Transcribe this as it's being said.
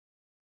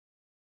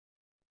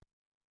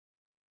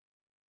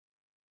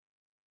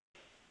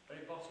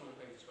very bottom of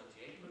page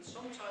 28, but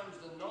sometimes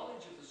the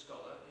knowledge of the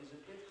scholar is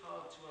a bit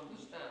hard to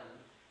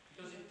understand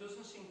because it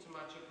doesn't seem to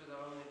match up with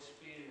our own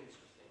experience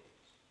of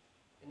things.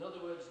 In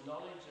other words,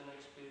 knowledge and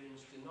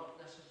experience do not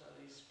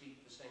necessarily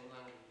speak the same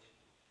language.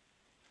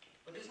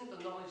 But isn't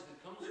the knowledge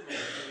that comes from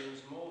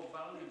experience more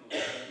valuable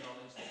than the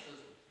knowledge that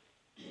doesn't?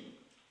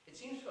 It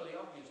seems fairly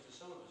obvious to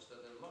some of us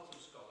that a lot of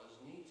scholars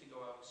need to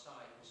go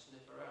outside and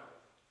sniff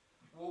around,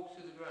 walk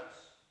through the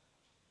grass,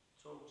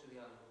 talk to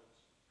the animals,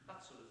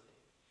 that sort of thing.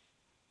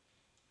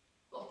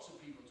 Lots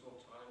of people talk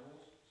to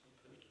animals,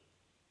 maybe.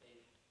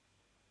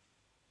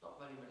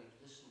 Not very many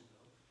listen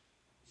though,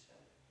 he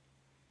said.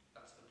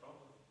 That's the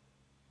problem.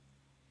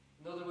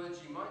 In other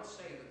words, you might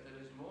say that there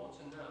is more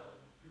to know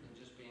than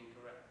just being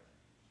correct.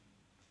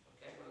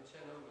 Okay, I'm going to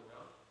turn over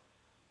now.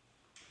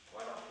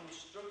 Quite often,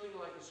 struggling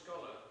like a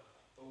scholar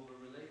over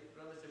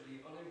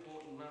relatively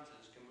unimportant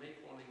matters can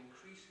make one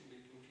increasingly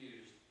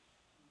confused.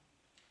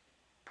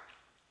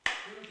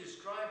 Who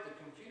described the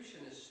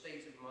Confucianist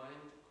state of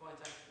mind quite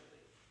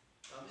accurately.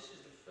 Now this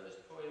is the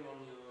first poem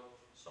on your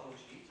song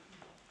sheet,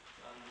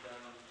 and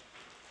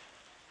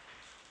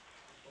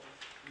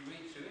you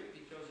read through it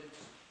because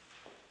it's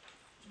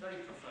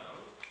very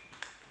profound,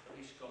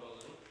 very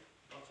scholarly,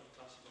 lots of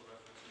classical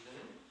references in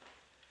it.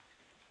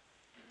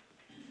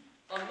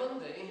 On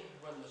Monday,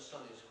 when the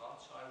sun is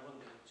hot, I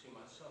wonder to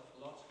myself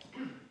a lot,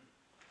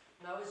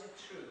 now is it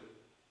true,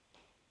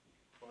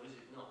 or is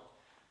it not,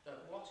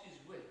 that what is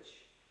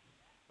which,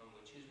 and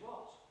which is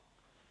what?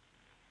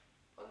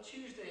 On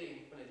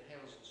Tuesday, when it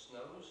hails and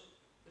snows,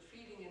 the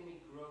feeling in me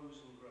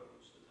grows and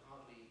grows that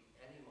hardly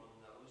anyone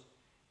knows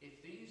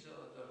if these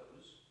are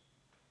those,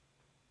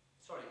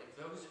 if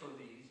those are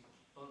these,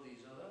 or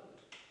these are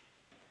those.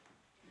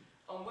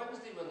 On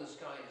Wednesday, when the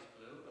sky is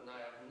blue and I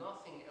have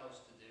nothing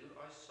else to do,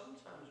 I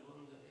sometimes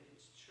wonder if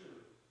it's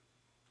true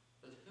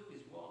that who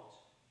is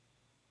what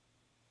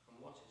and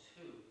what is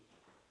who.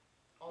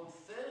 On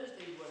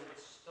Thursday, when it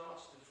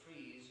starts to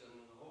freeze and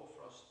the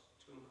hoarfrost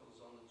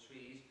twinkles on the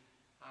trees,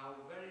 how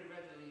very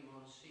readily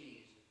one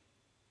sees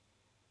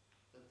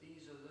that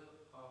these are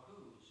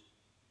whose.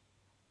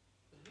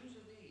 But whose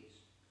are these?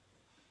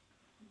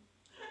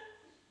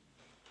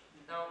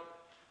 Now,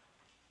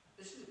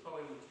 this is a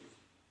poem which is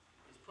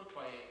put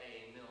by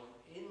A. Milne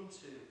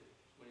into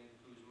Winnie the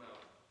Pooh's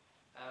mouth.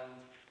 And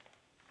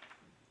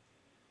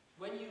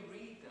when you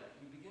read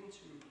that, you begin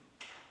to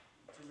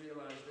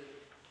realise that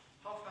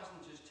Hoff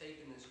hasn't just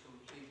taken this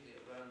completely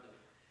at random.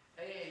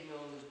 A.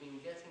 Milne has been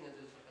getting at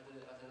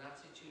an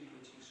attitude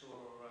which he saw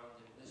around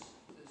him, this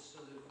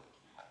sort of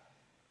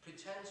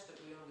pretense that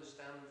we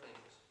understand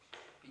things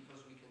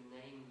because we can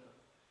name them,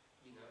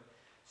 you know,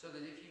 so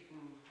that if you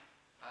can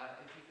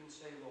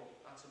say, well,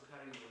 that's a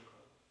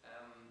periwinkle,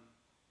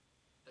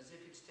 as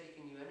if it's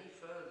taking you any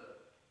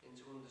further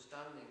into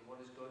understanding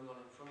what is going on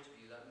in front of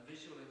you, that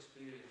visual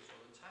experience or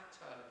the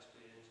tactile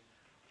experience,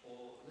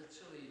 or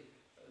literally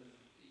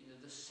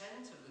the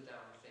scent of the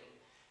damn thing,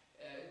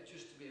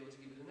 just to be able to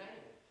give it a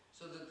name.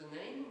 So that the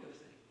naming of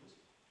things,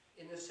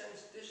 in a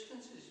sense,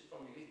 distances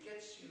from you. It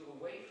gets you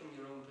away from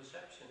your own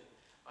perception.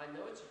 I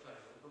know it's a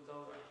periwinkle,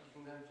 though you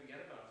can then forget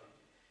about it.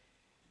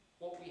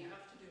 What we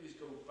have to do is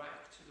go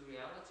back to the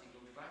reality, go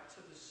back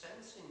to the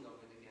sensing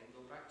of it again,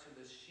 go back to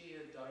the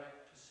sheer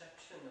direct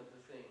perception of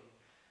the thing.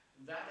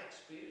 That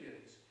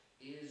experience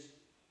is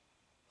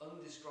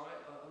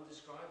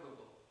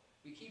undescribable.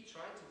 We keep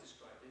trying to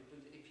describe it,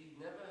 but if you've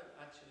never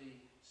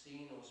actually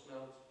seen or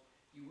smelled,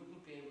 you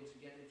wouldn't be able to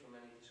get it from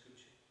any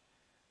description.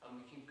 And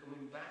we keep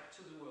coming back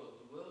to the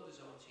world. The world is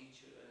our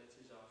teacher, and it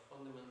is our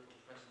fundamental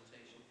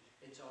presentation.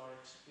 It's our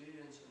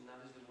experience, and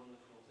that is the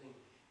wonderful thing.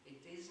 It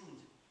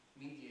isn't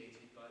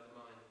mediated by the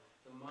mind.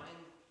 The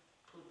mind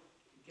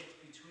gets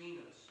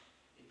between us.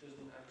 It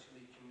doesn't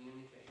actually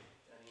communicate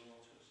anymore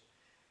to us.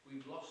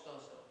 We've lost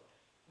ourselves.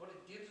 What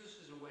it gives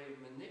us is a way of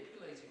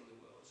manipulating the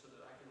world so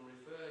that I can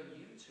refer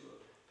you to a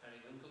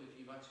periwinkle if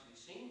you've actually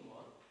seen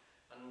one,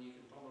 and you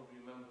can probably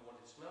remember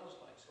what it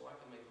smells like, so I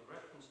can make a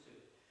reference to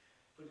it.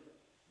 But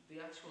the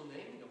actual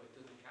naming of it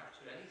doesn't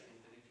capture anything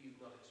that if you've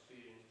not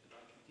experienced that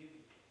I can give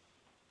you.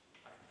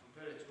 I can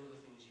compare it to other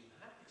things you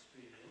have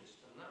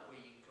experienced, and that way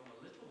you come a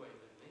little way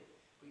with me,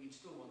 but you'd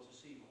still want to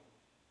see more.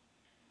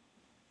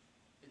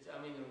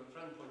 I mean, a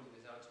friend pointed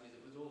this out to me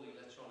that with all the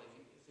electronic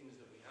things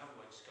that we have,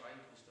 like Skype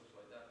and stuff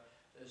like that,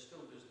 there's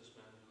still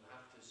businessmen who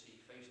have to see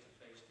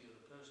face-to-face the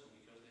other person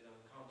because they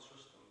can't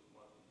trust them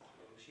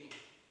through a machine.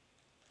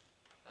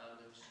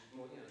 And it's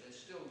more, they're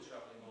still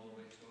travelling all the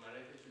way to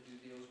America to do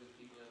deals with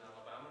people in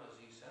Alabama, as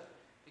you said,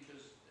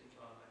 because they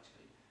can't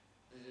actually,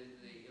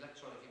 the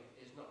electronic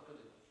is not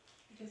good enough.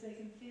 Because they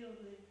can feel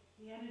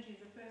the energy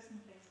of the person,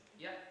 basically.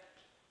 Yeah.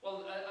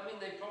 Well, I mean,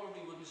 they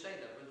probably wouldn't say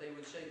that, but they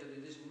would say that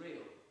it isn't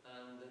real,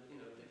 and that,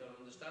 they don't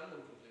understand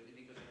them completely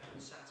because they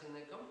haven't sat in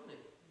their company,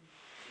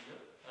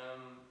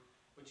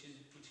 which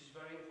is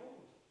very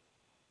important.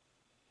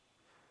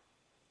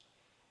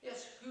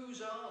 Yes, whose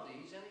are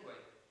these anyway?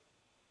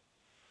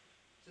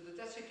 To the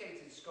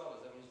desiccated scholars,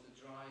 that means the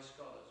dry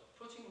scholars,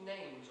 putting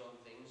names on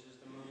things is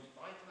the most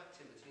vital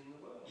activity in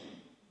the world.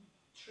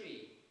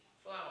 Tree,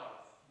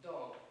 flower,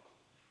 dog.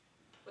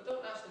 But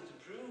don't ask them to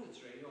prune the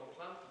tree or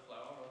plant the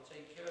flower or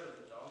take care of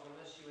the dog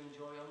unless you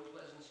enjoy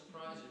unpleasant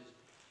surprises.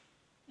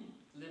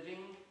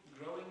 Living,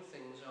 growing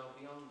things are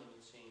beyond them,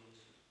 it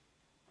seems.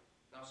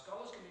 Now,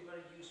 scholars can be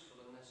very useful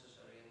and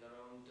necessary in their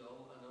own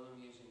dull and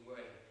unamusing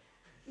way.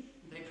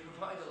 They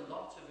provide a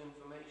lot of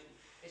information.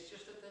 It's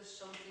just that there's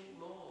something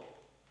more.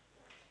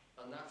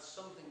 And that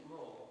something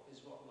more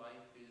is what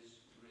life is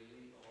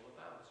really all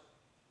about.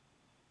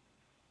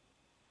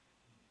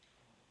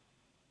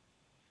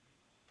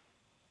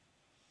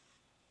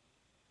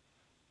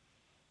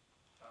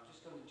 I'm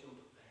just going to jump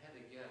ahead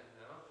again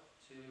now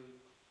to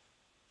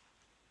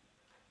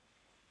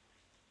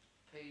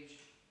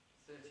page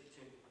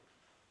 32.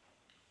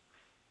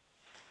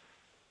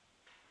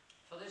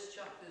 For this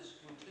chapter's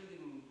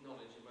concluding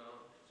knowledge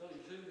about,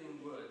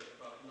 concluding word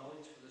about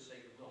knowledge for the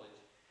sake of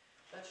knowledge,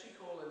 let's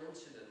recall an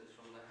incident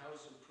from the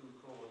house of Pooh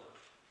Corner.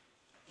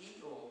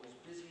 Eeyore was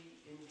busy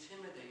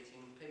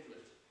intimidating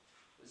Piglet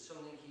with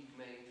something he'd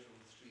made from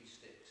 3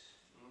 sticks.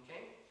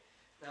 Okay?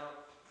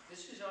 Now,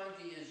 this is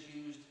ideas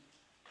used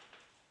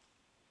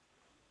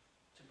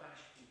to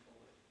bash people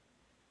with.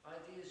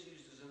 Ideas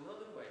used as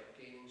another way of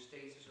gaining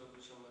status over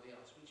somebody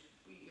else, which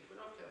if we're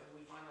not careful,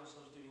 we find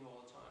ourselves doing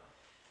all the time.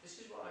 This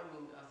is what I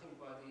mean, I think,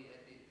 by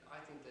I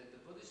think that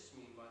the Buddhists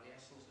mean by the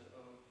essence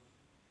of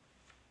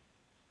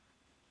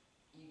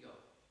ego.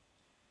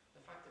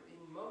 The fact that in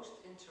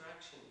most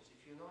interactions,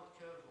 if you're not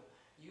careful,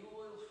 you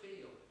will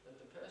feel that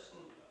the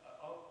person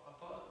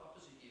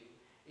opposite you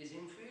is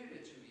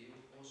inferior to you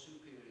or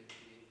superior to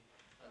you.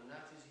 And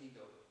that is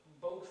ego.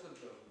 Both of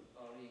them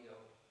are ego.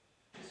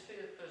 This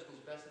person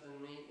is better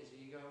than me is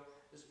ego.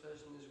 This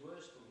person is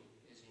worse than me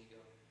is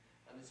ego.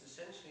 And it's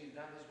essentially,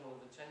 that is one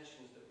of the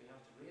tensions that we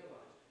have to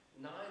realize.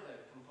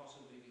 Neither can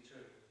possibly be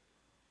true.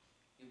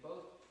 You're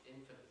both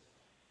infinite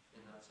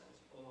in that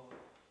sense, or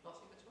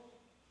nothing at all.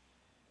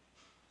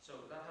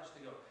 So that has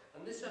to go.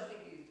 And this, I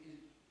think,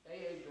 is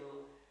A.A.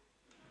 Bill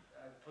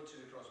puts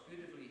it across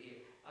beautifully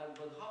here.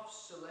 But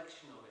Hoff's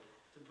selection of it,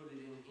 to put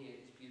it in here,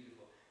 is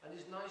beautiful. And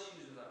his nice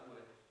use of that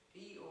word.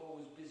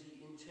 Eeyore was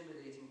busy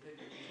intimidating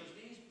Piglet, because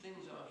these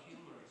things are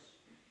humorous.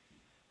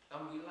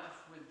 And we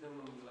laugh with them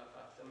and we laugh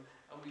at them.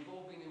 And we've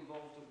all been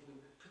involved with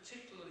them,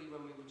 particularly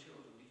when we were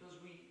children, because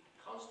we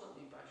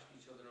constantly bashed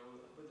each other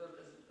over. But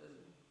as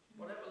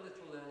whatever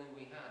little learning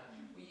we had,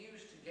 we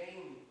used to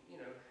gain, you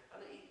know,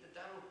 and the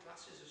down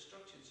classes are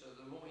structured, so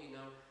the more you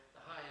know,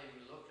 the higher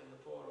you look, and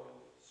the poor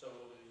old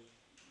soul who's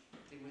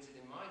dim-witted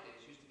in my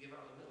days used to give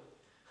out the milk.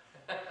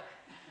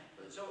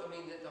 But so, I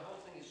mean, the whole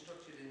thing is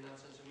structured in that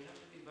sense, and we have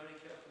to be very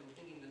careful in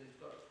thinking that it's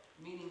got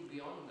meaning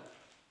beyond that.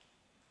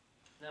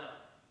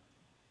 Now,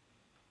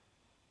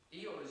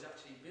 Eeyore is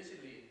actually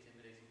busily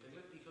intimidating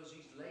Piglet because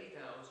he's laid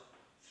out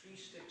 3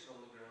 sticks on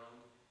the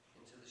ground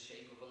into the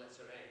shape of a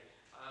letter A.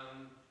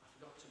 I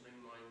forgot to bring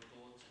my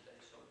board today,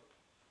 so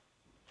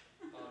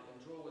I can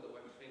draw with a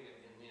wet finger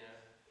in the air.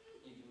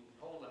 You can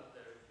hold that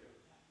there if you're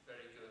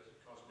very good at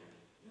cosmic,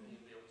 and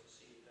you'll be able to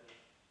see it there.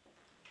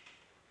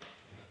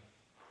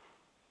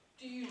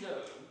 Do you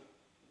know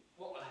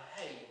what a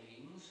hay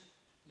means,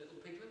 little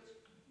Piglet?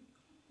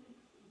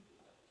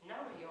 No,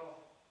 Eeyore.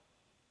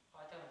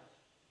 I don't.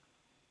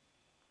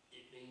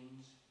 It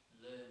means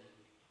learning.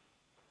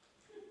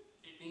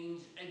 It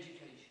means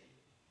education.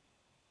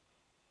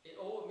 It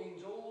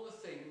means all the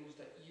things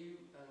that you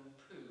and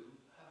Pooh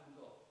haven't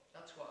got.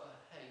 That's what a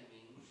hay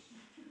means.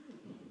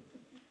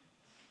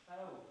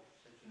 Oh.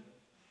 Said Piglet.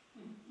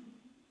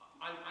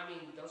 I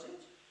mean, does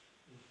it?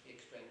 He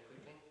explained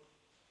quickly.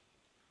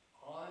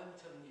 I'm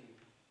telling you,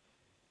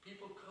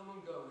 people come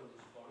and go in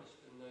this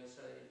forest and they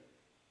say,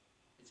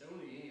 it's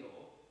only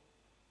Eeyore,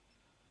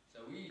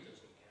 so he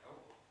doesn't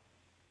count.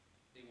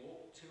 They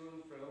walk to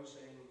and fro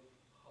saying,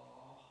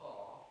 ha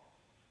ha.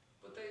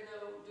 But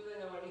do they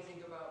know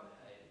anything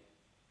about hay?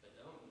 They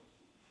don't.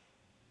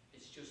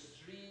 It's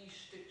just 3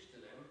 sticks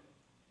to them.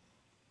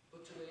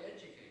 But to the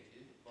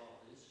educated,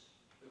 marvellous,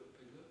 little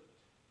Piglet,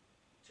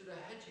 to the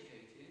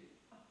educated,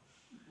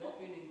 not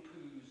meaning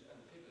Poohs and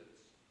Piglets,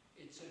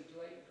 it's a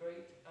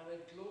great and a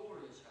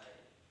glorious hay.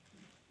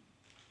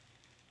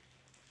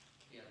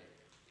 He added.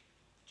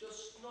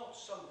 Just not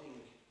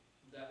something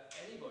that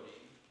anybody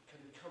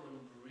can come and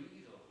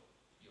breathe on,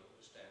 you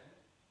understand?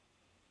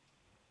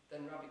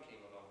 Then Rabbit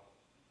came along.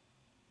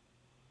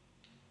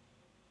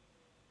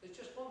 There's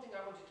just one thing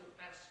I wanted to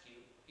ask you,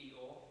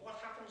 Eeyore.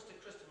 What happens to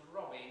Christopher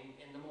Robin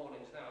in the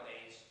mornings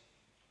nowadays?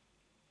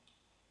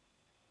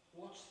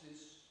 What's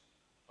this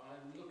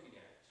I'm looking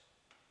at?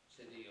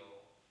 Said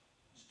Eeyore,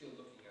 still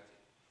looking at it.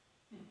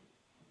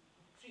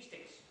 3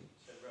 sticks,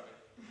 said Rabbit.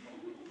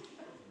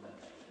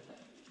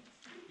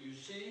 You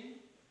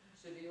see?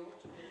 Said Eeyore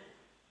to Piglet.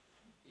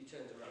 He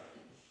turned to Rabbit.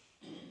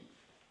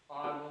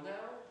 I will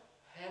now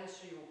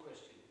answer your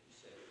question, he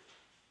said.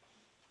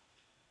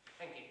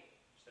 Thank you,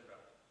 said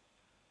Rabbit.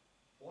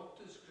 What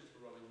does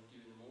Christopher Robin do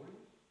in the morning?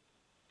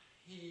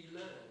 He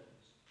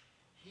learns.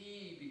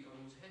 He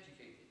becomes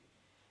educated.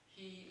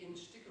 He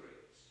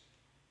instigates.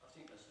 I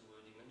think that's the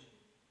word he mentioned.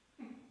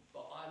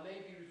 But I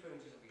may be referring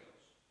to something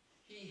else.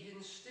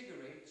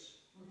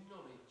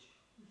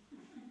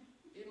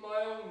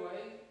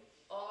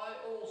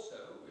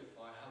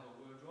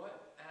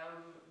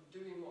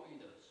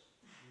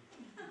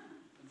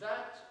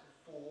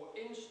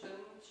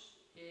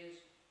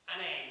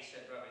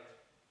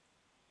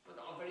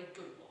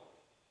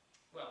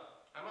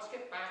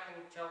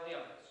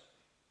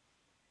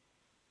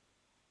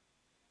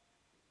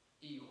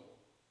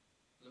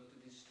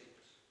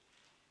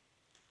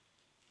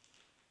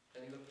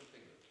 Then he looked at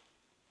Piglet.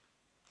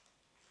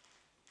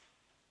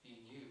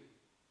 He knew.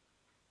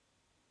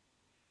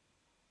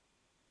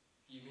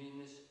 You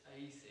mean this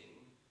A thing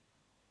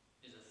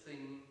is a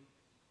thing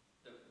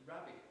that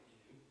Rabbit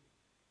knew?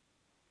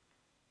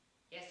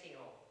 Yes,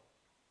 Eeyore.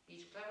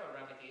 He's clever,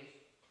 Rabbit is.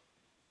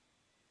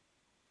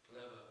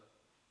 Clever,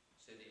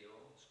 said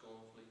Eeyore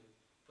scornfully,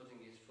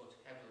 putting his foot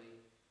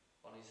heavily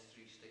on his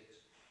 3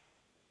 sticks.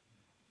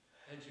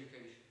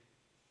 Education,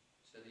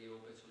 said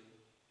Eeyore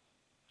bitterly,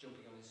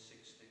 jumping on his 6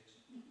 sticks.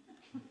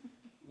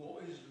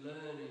 What is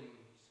learning,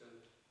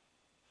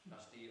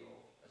 asked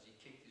Eeyore, as he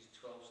kicked his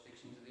 12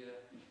 sticks into the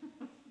air.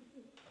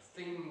 A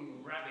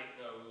thing Rabbit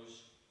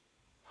knows.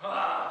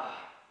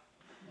 Ha!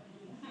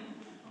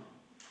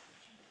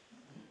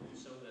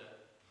 So there.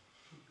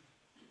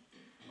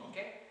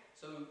 Okay,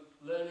 so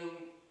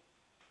learning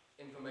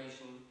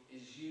information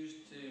is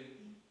used to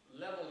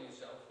level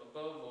yourself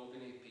above or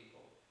beneath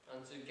people,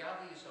 and to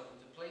gather yourself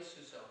and to place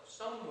yourself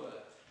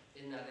somewhere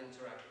in that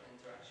interaction.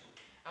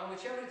 And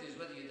whichever it is,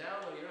 whether you're down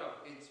or you're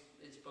up,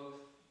 it's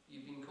both.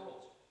 You've been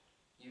caught.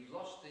 You've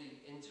lost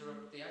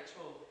the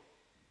actual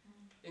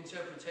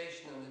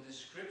interpretation and the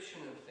description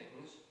of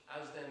things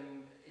as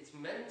them. It's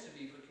meant to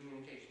be for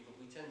communication,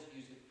 but we tend to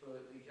use it for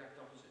the exact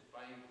opposite.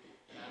 By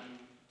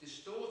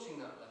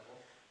distorting that level,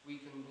 we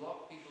can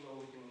block people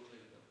or we can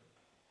include them.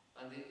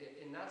 And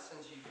in that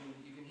sense, you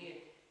can hear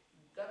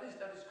that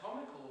is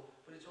comical,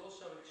 but it's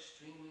also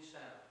extremely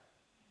sad.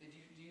 Do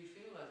you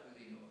feel that with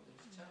Eeyore?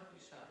 It's terribly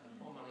sad. The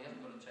poor man, he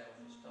hasn't got a tail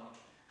for a start.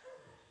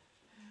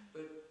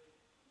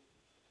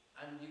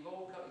 And you've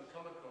all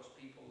come across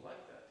people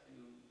like that who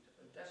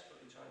are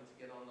desperately trying to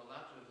get on the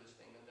ladder of this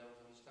thing and don't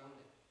understand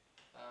it.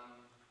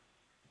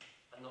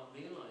 And not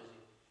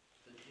realising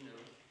that,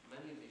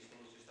 many of these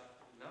things just have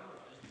to be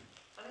memorised,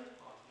 and it's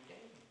part of the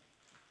game.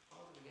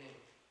 Part of the game.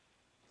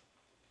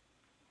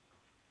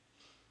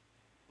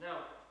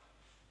 Now,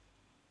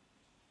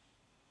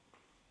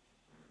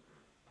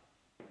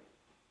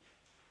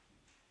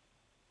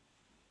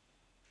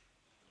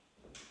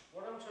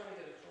 what I'm trying to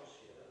get across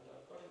here, and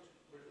I've got it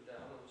written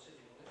down, I'm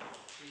sitting on it,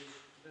 is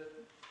that,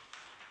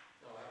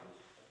 no I haven't,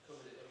 I've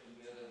covered it up with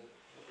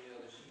the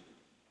other sheet.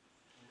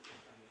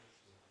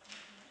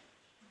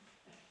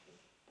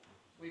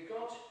 We've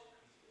got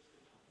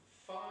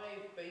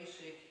 5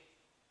 basic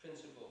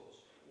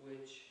principles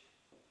which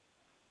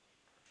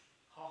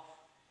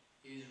Hoff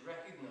is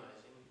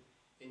recognising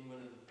in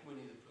Winnie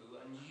the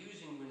Pooh and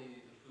using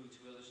Winnie the Pooh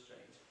to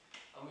illustrate.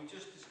 And we've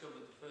just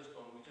discovered the first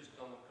one, we've just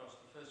gone across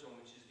the first one,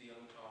 which is the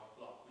uncarved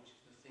block, which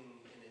is the thing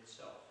in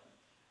itself.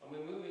 And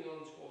we're moving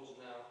on towards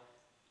now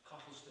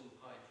Cottleston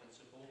Pie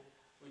principle,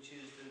 which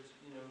is that,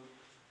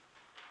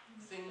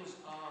 things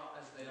are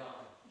as they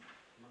are.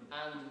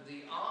 And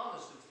the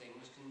are-ness of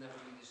things can never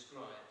be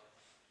described.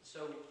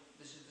 So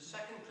this is the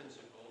second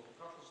principle, the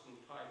Cottleston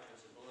Pie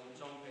principle, and it's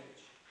on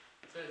page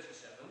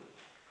 37.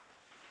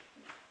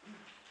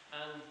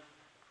 And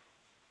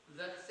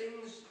that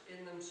things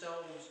in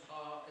themselves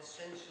are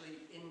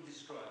essentially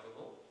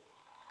indescribable.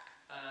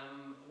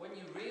 When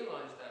you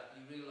realise that,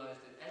 you realise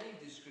that any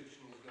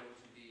description is going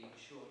to be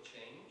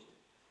shortchanged.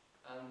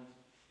 And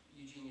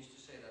Eugene used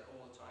to say that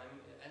all the time.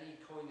 Any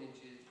coinage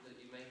that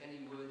you make,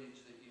 any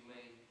wordage that you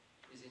make,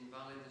 is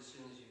invalid as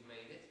soon as you've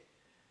made it.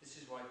 This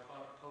is why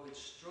poets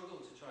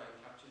struggle to try and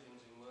capture things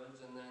in words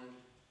and then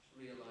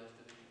realise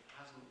that it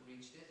hasn't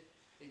reached it.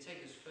 They take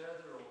us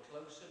further or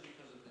closer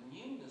because of the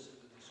newness of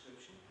the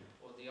description,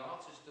 or the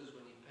artist does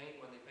when they paint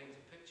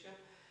a picture,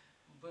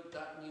 but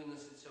that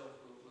newness itself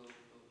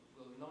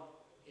will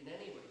not in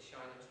any way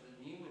shine up to the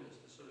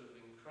newness, the sort of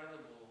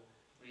incredible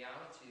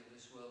reality of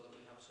this world that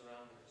we have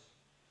surrounding us.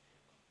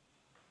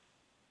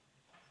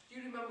 Do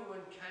you remember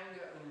when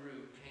Kanga and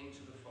Roo came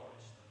to the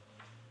forest?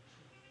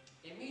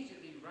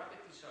 Immediately, Rabbit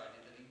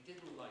decided that he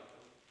didn't like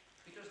them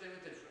because they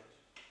were different.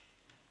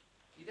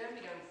 He then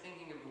began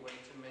thinking of a way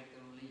to make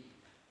them leave.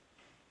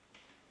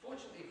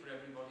 Fortunately for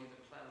everybody,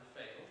 the plan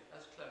failed,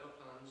 as clever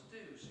plans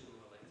do sooner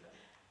or later.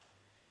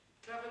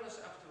 Cleverness,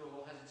 after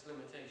all, has its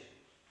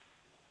limitations.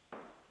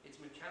 Its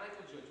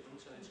mechanical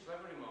judgments and its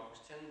clever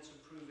remarks tend to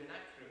prove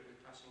inaccurate with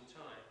passing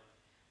time,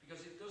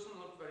 because it doesn't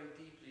look very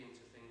deeply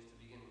into things to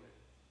begin with,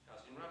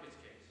 as in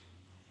Rabbit's case.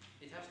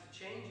 It has to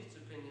change its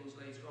opinions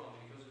later on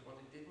because of what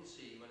it didn't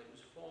see when it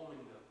was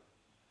forming them.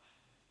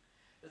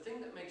 The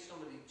thing that makes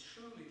somebody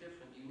truly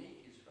different,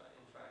 unique,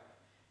 in fact,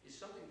 is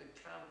something that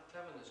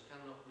cleverness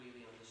cannot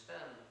really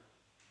understand.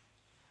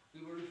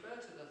 We will refer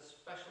to that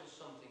special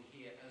something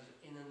here as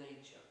inner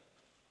nature.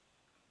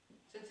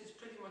 Since it's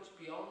pretty much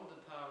beyond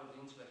the power of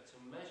the intellect to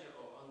measure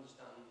or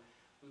understand,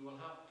 we will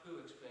have Pooh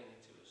explain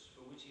it to us,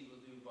 for which he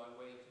will do by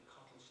way of the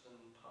Cottleston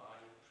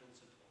Pie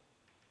principle.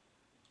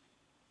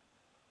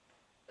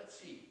 Let's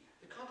see.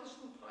 The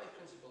Cottleston Pie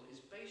principle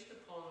is based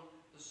upon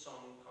the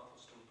song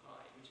Cottleston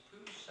Pie, which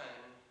Pooh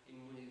sang in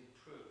Winnie the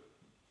Pooh.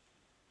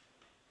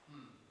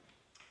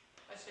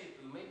 I say,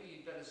 Pooh, maybe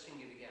you'd better sing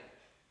it again.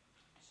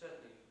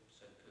 Certainly,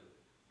 said Pooh.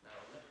 Now,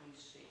 let me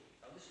see.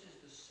 Now, this is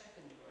the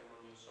second poem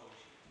on your song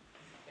sheet.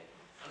 Okay?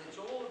 And it's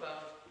all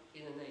about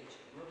inner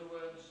nature. In other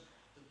words,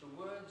 that the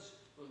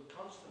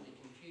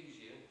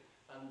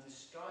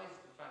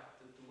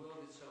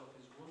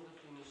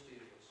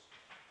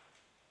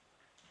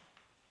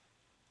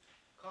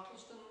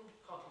Cottleston,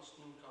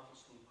 Cottleston,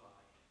 Cottleston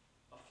pie.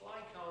 A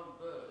fly can't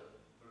bird,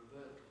 but a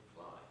bird can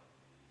fly.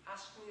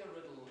 Ask me a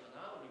riddle and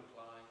I'll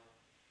reply.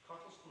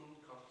 Cottleston,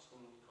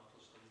 Cottleston,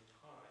 Cottleston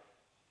pie.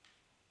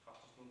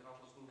 Cottleston,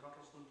 Cottleston,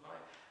 Cottleston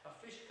pie. A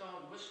fish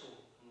can't whistle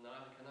and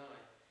neither can I.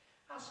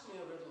 Ask me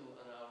a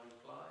riddle and I'll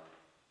reply.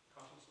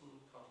 Cottleston,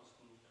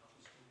 Cottleston,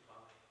 Cottleston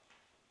pie.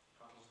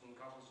 Cottleston,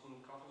 Cottleston,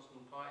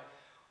 Cottleston pie.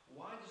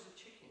 Why does a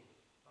chicken?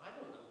 I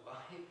don't know why.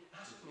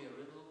 Ask me a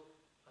riddle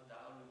and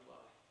I'll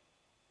reply.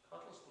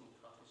 Cottleston,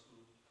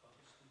 Cottleston,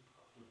 Cottleston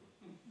pie.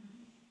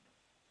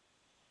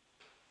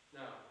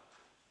 Now,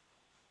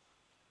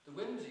 the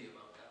whimsy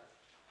about that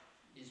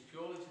is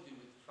purely to do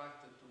with the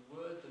fact that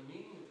the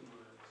meaning of the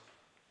words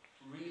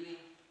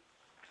really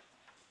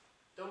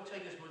don't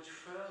take us much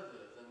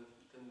further than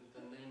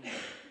they mean.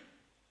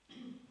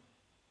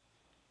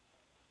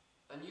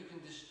 And you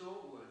can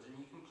distort words and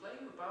you can play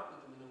about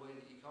with them in a way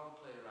that you can't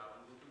play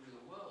around with the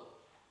real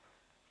world.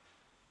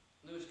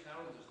 Lewis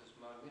Carroll does this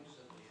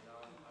magnificently in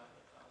our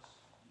class,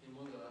 in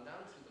Wonderland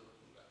and Through the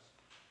Looking Glass.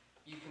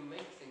 You can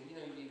make things,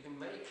 you can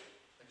make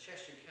a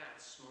Cheshire cat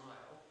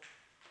smile,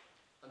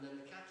 and then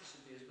the cat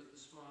disappears, but the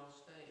smile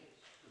stays.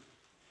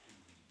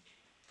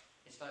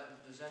 It's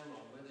like the Zen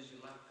one, where does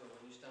your lap go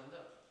when you stand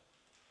up?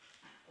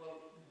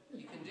 Well,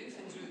 you can do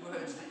things with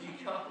words that you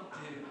can't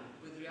do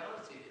with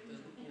reality. It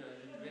doesn't,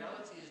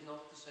 reality is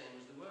not the same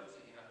as the words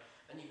that you have.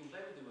 And you can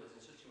play with the words in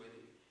such a way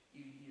that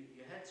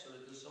your head sort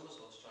of does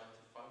somersaults trying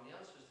to find the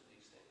answers to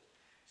these things.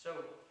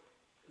 So,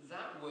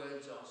 that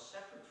words are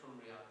separate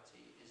from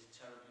reality is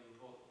terribly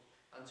important.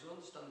 And to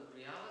understand that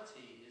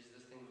reality is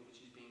the thing which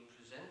is being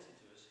presented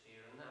to us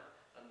here and now.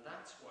 And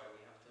that's why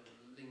we have to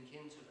link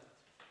into that.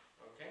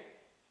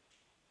 Okay?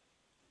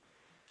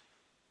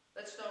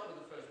 Let's start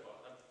with the first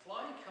part. A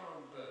fly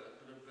can't bird,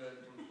 but a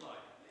bird can fly.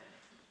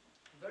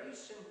 Very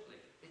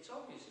simply, it's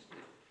obvious, isn't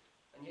it?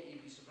 And yet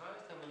you'd be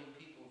surprised how many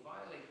people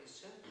violate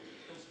this simple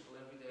principle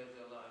every day of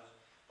their lives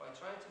by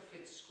trying to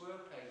fit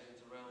square pegs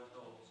into round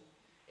holes,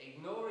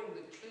 ignoring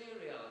the clear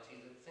reality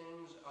that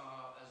things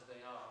are as they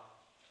are.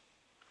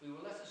 We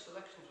will let a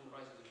selection from the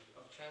writers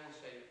of Chang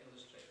Tse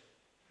illustrate.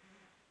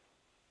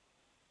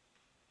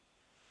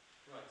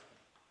 Right.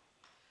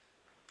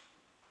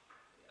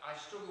 I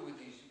struggle with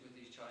these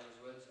Chinese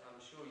words. I'm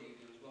sure you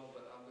do as well,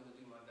 but I'm going to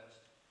do my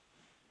best.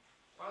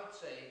 Bao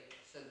Tse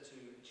said to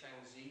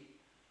Chang Zi,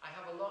 I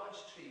have a large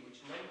tree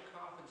which no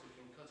carpenter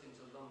can cut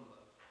into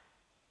lumber.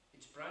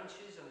 Its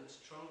branches and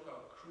its trunk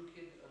are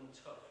crooked and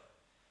tough,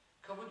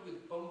 covered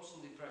with bumps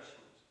and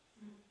depressions.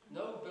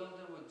 No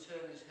builder would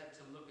turn his head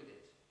to look at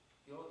it.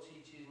 Your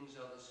teachings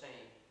are the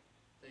same.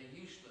 They're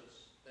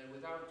useless. They're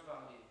without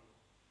value.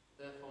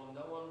 Therefore,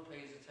 no one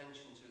pays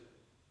attention to them.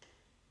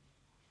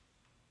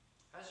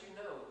 As you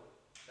know,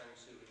 Chang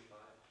Tzu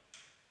replied,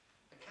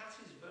 a cat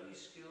is very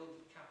skilled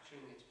at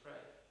capturing its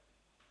prey.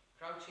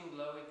 Crouching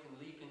low, it can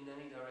leap in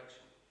any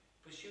direction,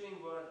 pursuing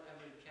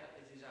whatever it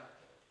is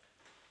after.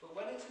 But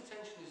when its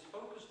attention is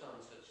focused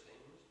on such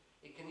things,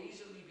 it can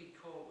easily be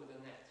caught with a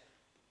net.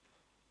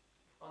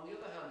 On the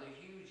other hand, a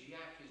huge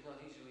yak is not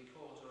easily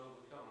caught or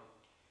overcome.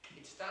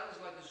 It stands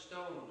like a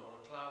stone or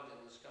a cloud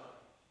in the sky,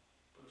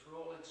 but for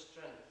all its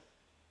strength,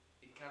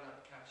 it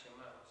cannot catch a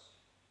mouse.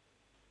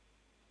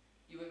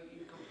 You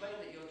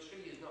complain that your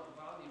tree is not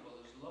valuable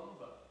as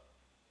lumber,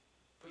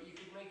 but you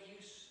could make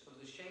use of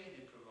the shade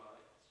it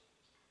provides.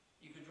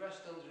 You could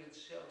rest under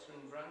its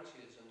sheltering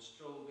branches and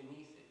stroll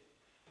beneath it.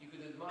 You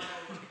could admire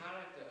its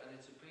character and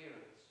its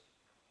appearance.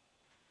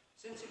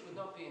 Since it would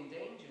not be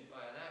endangered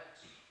by an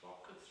axe,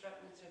 what could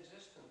threaten its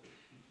existence?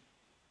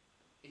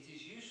 It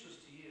is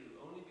useless to you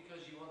only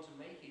because you want to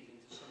make it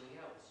into something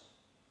else,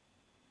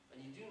 and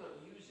you do not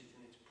use it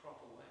in its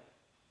proper way.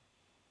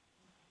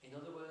 In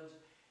other words,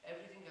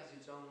 everything has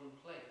its own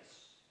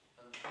place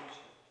and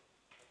function,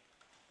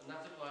 and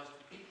that applies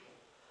to people,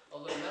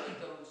 although many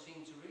don't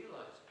seem to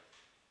realise it,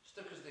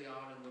 stuck as they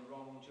are in the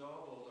wrong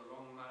job or the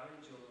wrong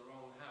marriage or the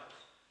wrong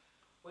house.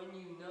 When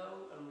you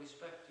know and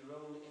respect your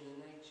own inner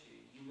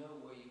nature, you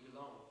know where you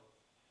belong.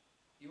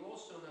 You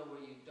also know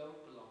where you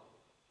don't belong.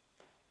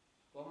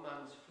 One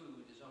man's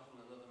food is often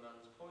another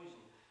man's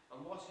poison,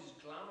 and what is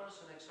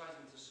glamorous and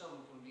exciting to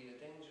some can be a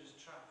dangerous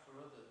trap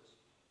for others.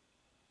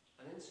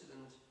 An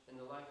incident in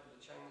the life of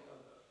Chang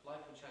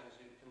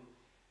Tzu can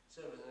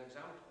serve as an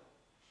example.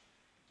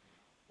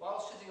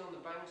 While sitting on the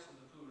banks of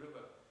the Pooh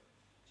River,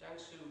 Chang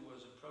Tzu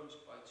was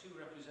approached by two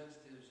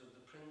representatives of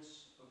the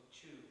Prince of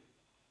Chu.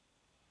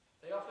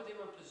 They offered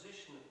him a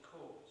position at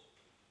court.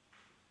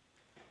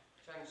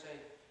 Chang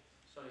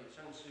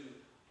Tzu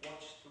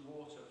watched the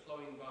water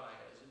flowing by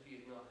as if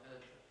he had not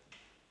heard them.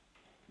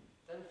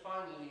 Then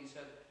finally he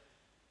said,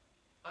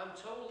 I'm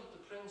told that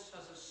the prince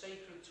has a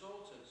sacred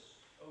tortoise,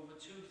 over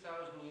 2,000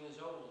 years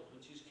old,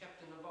 which is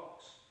kept in a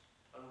box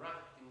and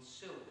wrapped in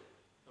silk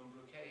and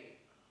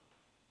brocade.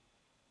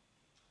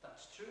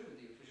 That's true,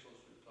 the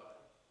officials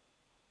replied.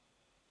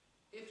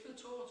 If the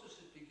tortoise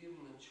had been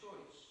given a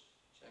choice,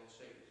 Chang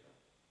Tzu said,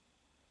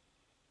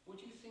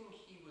 would you think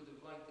he would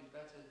have liked it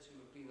better to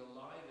have been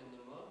alive in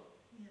the mud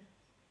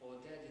or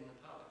dead in the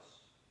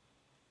palace?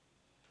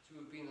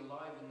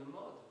 alive in the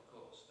mud, of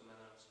course, the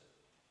man answered.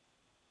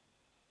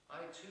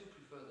 I too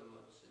prefer the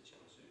mud, said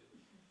Jiangsu.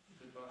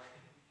 Goodbye.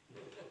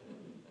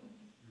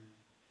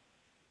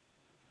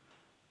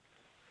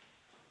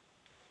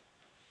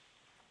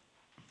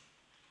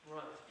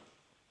 Right.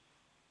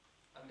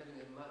 I'm getting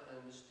a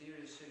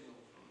mysterious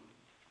signal from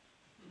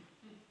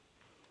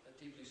a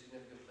deeply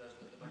significant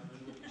person at the back of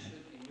the room that we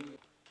should be moving.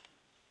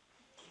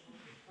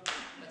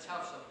 Let's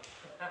have some.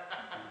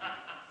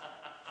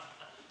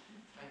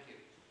 Thank you.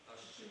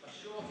 A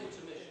short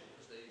intermission,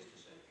 as they used to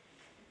say.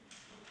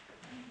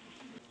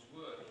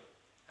 Word.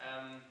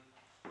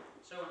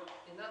 So,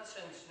 in that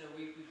sense, you know,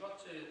 we've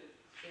got to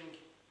think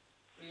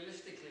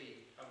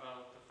realistically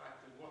about the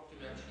fact of what do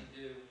we actually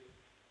do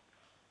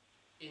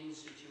in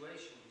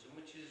situations, and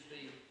which is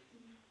the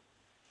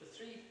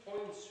 3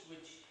 points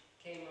which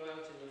came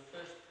out in the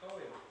first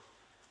poem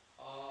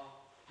are: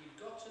 you've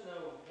got to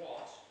know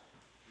what,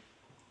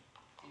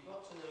 you've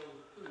got to know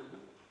who,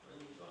 and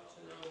you've got to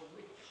know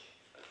which.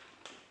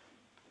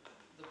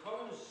 The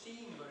poems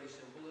seem very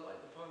simple. They're like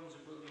the poems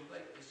of William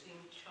Blake. They seem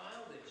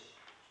childish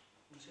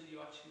until you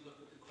actually look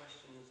at the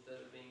questions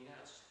that are being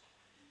asked.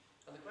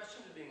 And the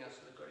questions that are being asked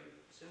are very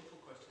simple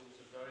questions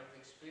of direct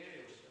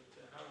experience, of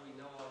how we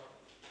know our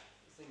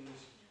things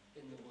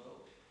in the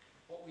world,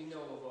 what we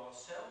know of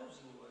ourselves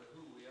in the world,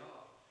 who we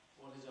are,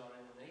 what is our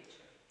inner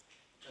nature.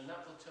 And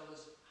that will tell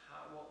us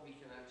what we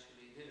can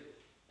actually do.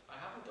 I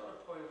haven't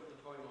got the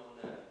poem on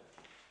there,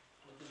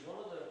 because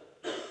one of the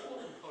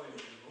important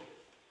poems in the book,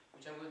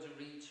 which I'm going to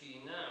read to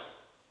you now,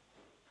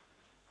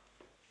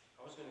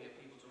 I was going to get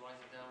people to write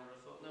it down, but I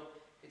thought, no,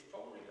 it's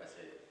probably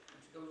better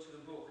to go to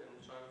the book and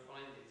try and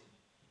find it.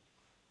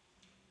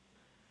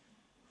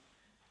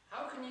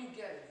 How can you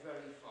get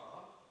very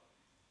far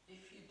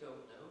if you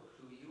don't know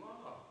who you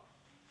are?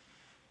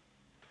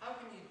 How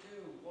can you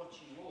do what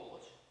you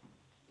ought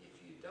if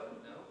you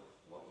don't know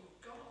what you've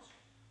got?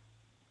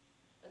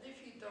 And if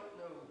you don't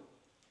know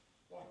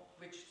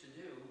which to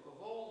do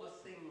of all the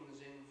things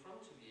in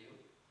front of you,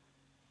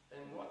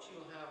 then what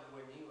you'll have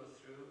when you are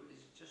through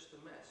is just a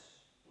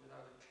mess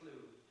without a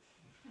clue.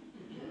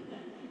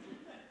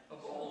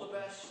 Of all the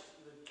best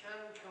that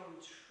can come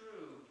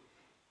true,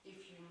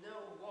 if you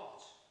know what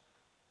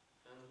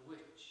and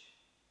which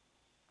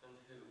and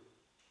who.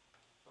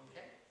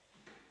 Okay?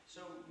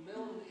 So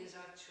Milne is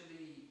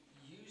actually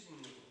using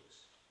the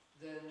books.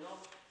 They're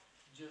not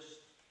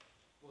just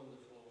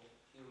wonderful,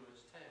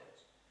 humorous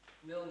tales.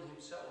 Milne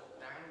himself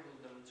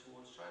angled them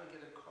towards trying to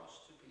get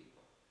across to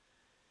people.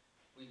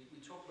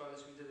 We talked about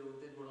this, we did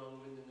one on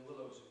Wind in the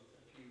Willows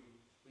a few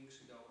weeks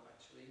ago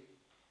actually,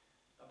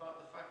 about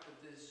the fact that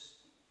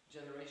this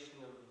generation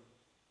of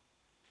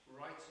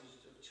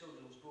writers of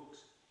children's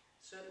books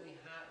certainly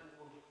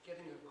were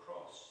getting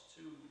across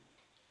to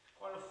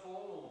quite a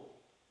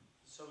formal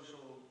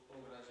social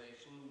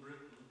organisation,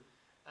 Britain,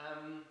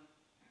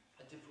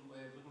 a different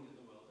way of looking at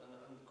the world,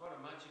 and quite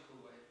a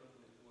magical way of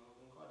looking at the world,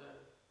 and quite a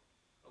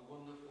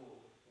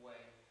wonderful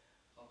way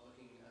of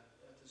looking at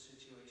the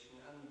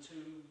situation, and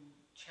to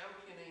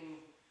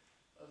championing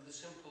of the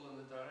simple and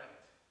the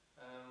direct.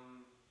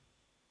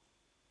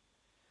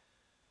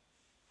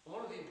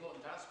 One of the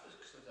important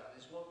aspects of that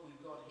is what we've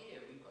got here.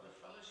 We've got a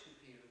fellowship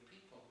here of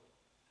people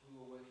who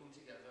are working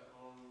together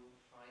on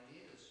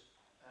ideas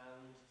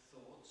and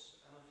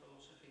thoughts and a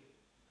philosophy.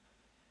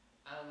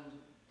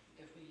 And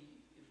if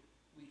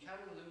we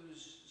can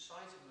lose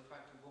sight of the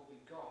fact of what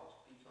we've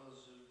got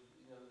because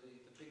of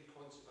the big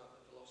points about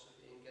the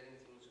philosophy and getting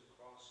things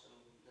across,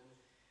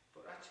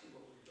 but actually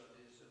what we've got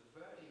is a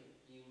very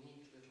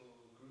unique little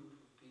group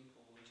of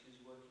people which is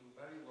working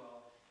very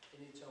well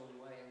in its own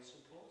way and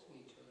supporting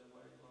each other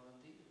very well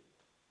indeed.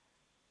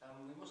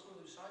 We mustn't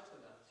lose sight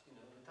of that,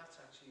 that that's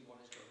actually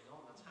what is going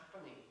on, that's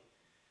happening.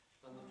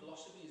 And the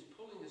philosophy is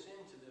pulling us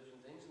into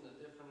different things, and the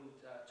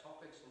different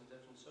topics and the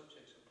different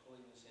subjects are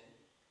pulling us in.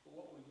 But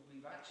what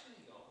we've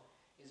actually got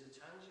is a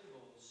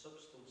tangible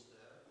substance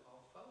there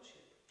of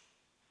fellowship.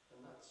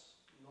 And that's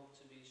not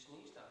to be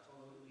sneezed at,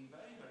 although it would be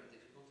very, very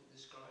difficult to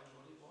describe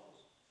what it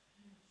was.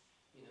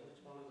 It's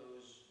one of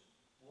those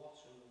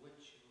what and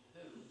which and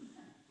who,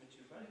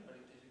 which are very, very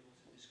difficult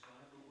to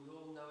describe, but we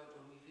all know it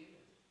when we feel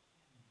it.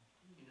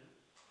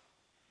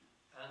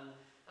 And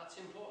that's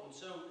important.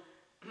 So,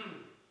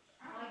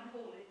 I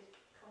call it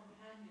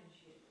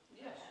companionship.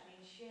 yes. That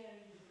means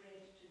sharing the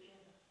bread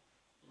together.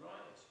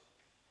 Right.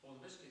 Or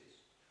the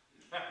biscuits.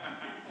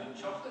 Or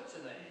chocolate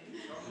today.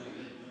 Chocolate.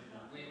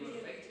 We were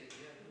fated,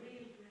 yeah. The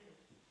real bread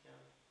Yeah.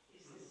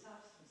 is the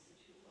substance that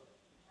you were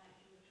talking about.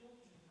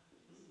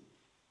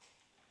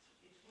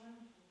 It's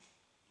wonderful.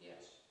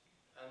 Yes.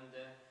 And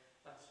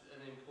that's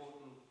an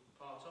important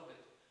part of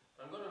it.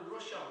 But I'm going to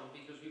rush on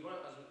because we've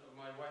got, as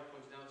my wife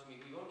pointed out to me,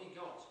 we've only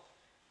got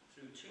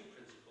through 2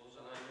 principles,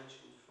 and I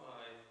mentioned 5,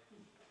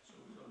 so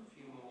we've got a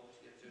few more to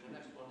get through. The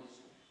next one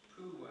is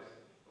Pooh way,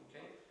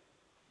 okay?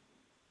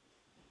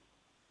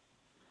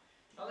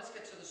 Now let's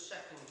get to the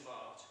second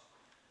part.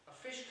 A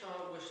fish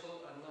can't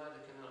whistle, and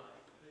neither can I.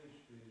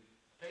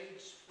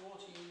 Page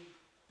 43.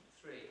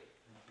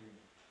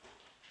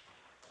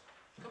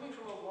 Coming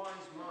from a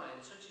wise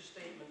mind, such as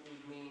statement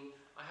would mean,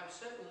 I have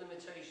certain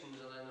limitations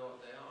and I know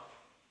what they are.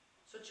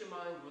 Such a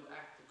mind would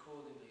act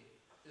accordingly.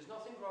 There's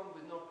nothing wrong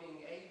with not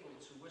being able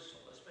to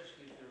whistle,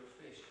 especially if you're a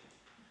fish.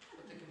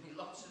 But there can be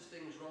lots of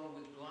things wrong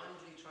with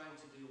blindly trying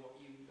to do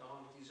what you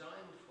aren't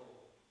designed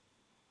for.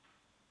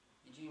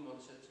 Eugene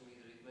once said to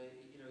me that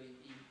he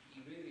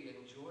really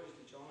enjoys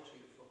the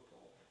geometry of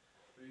football,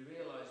 but he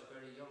realised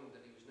very young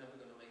that he was never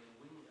going to make a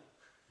winger.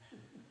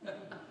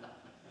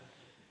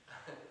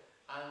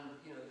 And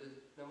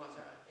no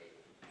matter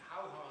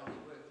how hard he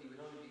worked, he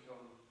would only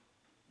become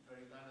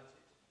very bad at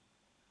it.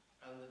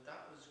 And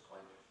that was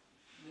quite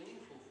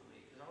meaningful for me,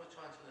 because I was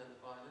trying to learn the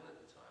violin at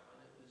the time,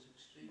 and it was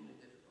extremely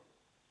difficult.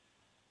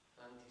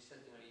 And he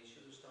said, you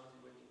should have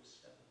started when you were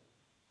 7.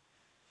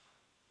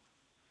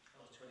 I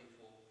was 24.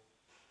 So,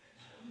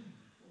 yeah.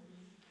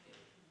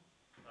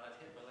 I'd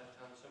hit my left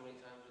hand so many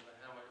times with a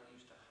hammer it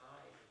used to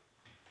hide.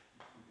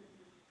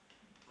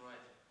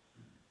 Right.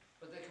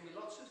 But there can be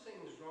lots of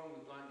things wrong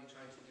with blindly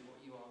trying to do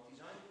what you aren't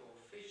designed for.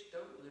 Fish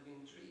don't live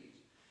in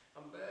trees,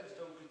 and birds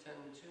don't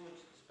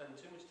spend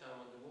too much time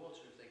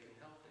underwater if they can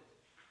help it.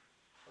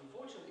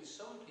 Unfortunately,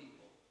 some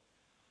people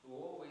who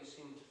always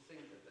seem to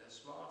think that they're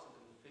smarter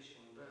than fish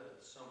and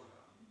birds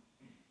somehow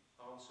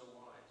aren't so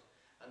wise,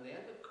 and they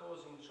end up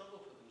causing trouble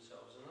for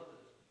themselves and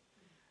others.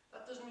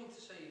 That doesn't mean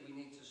to say we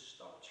need to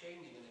stop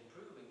changing and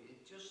improving.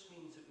 It just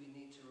means that we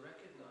need to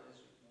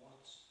recognize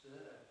what's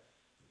there.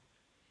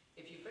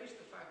 If you face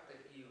the fact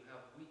that you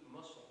have weak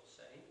muscles,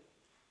 say,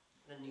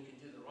 then you can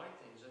do the right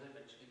things and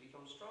eventually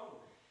become strong.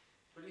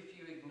 But if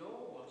you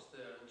ignore what's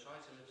there and try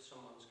to lift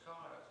someone's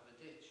car out of a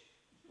ditch,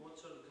 what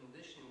sort of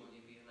condition will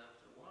you be in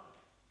after a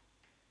while?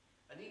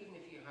 And even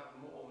if you have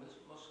more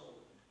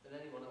muscle than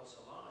anyone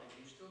else alive,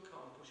 you still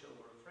can't push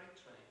over a freight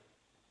train.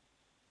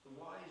 The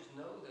wise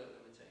know their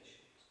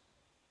limitations.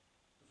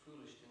 The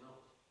foolish do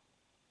not.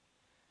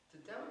 To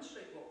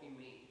demonstrate what we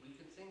mean, we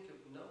can think of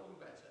no one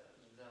better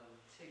than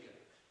Tigger,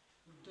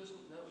 who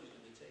doesn't know his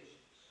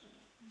limitations.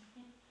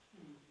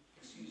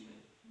 Excuse me.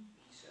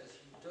 He says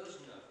he does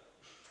know.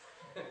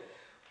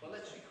 Well,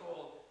 let's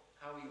recall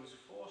how he was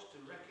forced to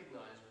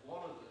recognize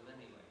one of them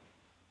anyway.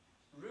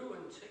 Roo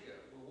and Tigger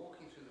were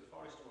walking through the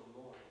forest one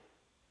morning,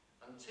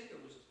 and Tigger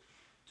was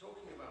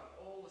talking about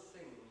all the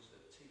things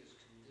that Tiggers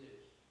can do.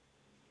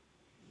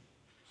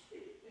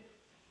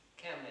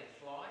 Can they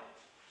fly?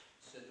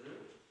 Said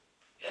Roo.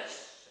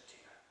 Yes, said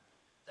Tigger.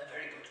 They're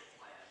very good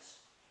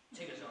flyers.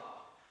 Tiggers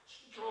are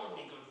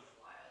extraordinarily good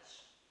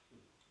flyers.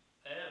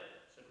 Oh,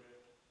 said Roo.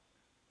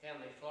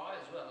 Can they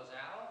fly as well as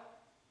Owl?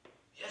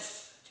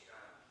 Yes, said Tigger.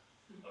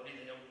 Only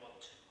they don't want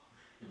to.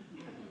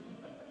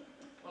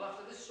 Well,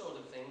 after this sort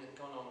of thing had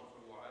gone on for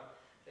a while,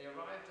 they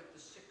arrived at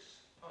the 6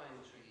 pine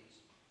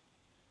trees.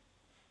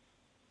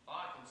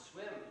 I can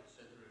swim,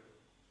 said Roo.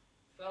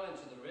 Fell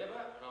into the river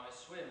and I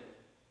swim.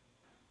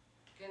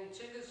 Can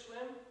Tiggers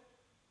swim?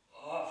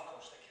 Oh, of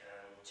course they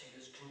can.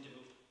 Tiggers can do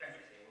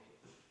everything.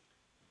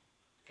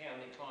 Can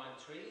they climb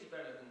trees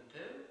better than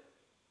Pooh?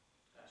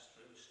 Asked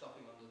Roo,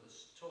 stopping under the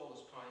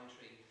tallest pine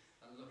tree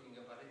and looking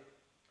up at it.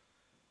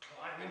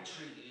 Climbing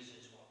trees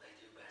is what they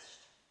do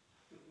best.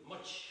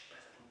 Much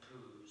better than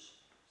Pooh's,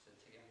 said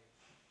Tigger.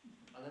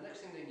 And the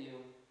next thing they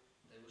knew,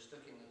 they were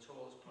stuck in the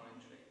tallest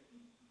pine tree.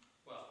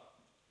 Well,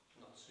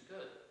 not so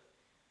good.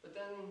 But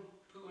then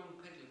Pooh and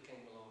Piglet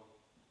came along.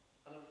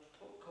 And of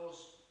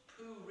course,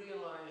 Pooh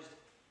realised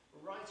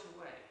right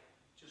away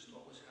just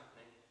what was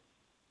happening.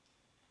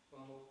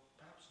 Well,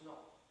 perhaps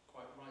not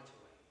quite right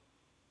away.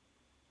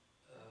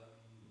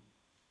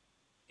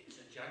 It's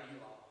a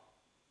jaguar,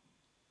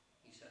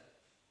 he said.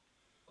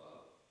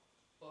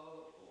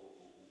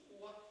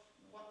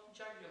 What do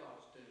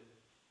jaguars do?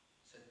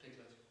 Said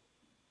Piglet,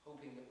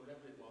 hoping that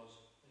whatever it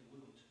was, they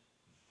wouldn't.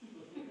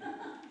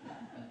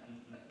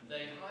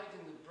 They hide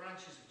in the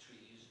branches of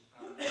trees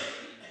and they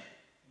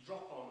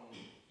drop on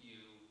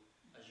you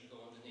as you go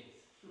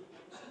underneath,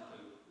 said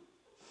Pooh.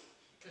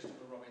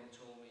 Christopher Robin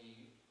told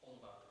me all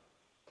about them.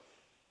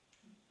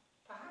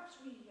 Perhaps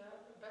we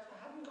better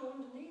have him go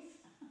underneath,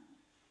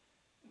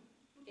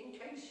 in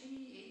case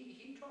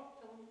he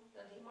dropped and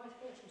he might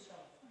hurt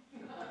himself.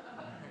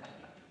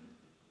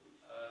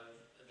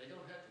 They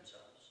don't hurt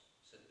themselves,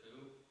 said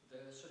Pooh.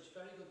 They're such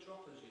very good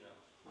droppers, you know.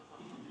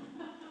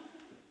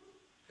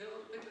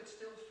 Piglet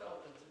still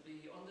felt that to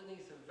be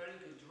underneath a very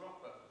good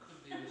dropper could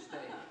be a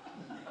mistake.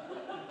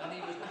 And he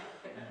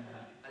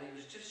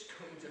was just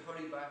going to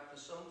hurry back for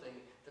something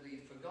that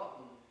he'd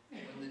forgotten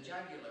when the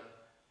jaguar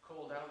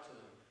called out to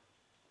them.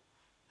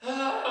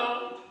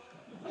 Help!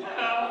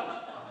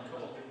 Help!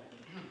 Called.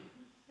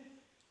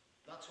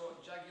 That's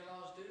what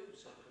jaguars do,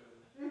 said Pooh.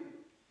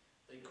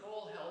 They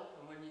call help,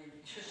 and when you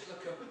just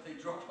look up, they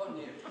drop on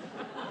you.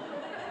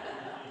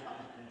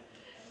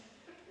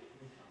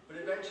 But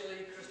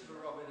eventually,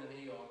 Christopher Robin and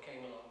Eeyore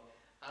came along,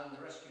 and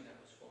the rescue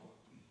net was formed.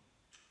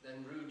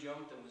 Then Roo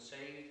jumped and was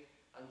saved,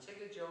 and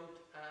Tigger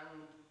jumped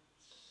and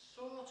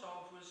sort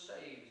of was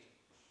saved.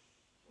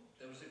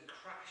 There was a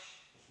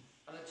crash,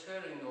 and a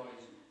tearing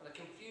noise, and a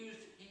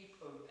confused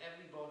heap of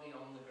everybody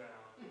on the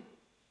ground.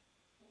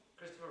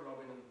 Christopher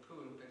Robin and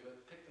Pooh and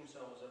Piglet picked themselves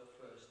themselves up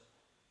first,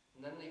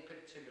 and then they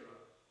picked Tigger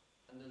up,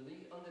 and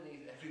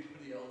underneath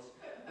everybody else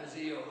was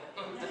Eo.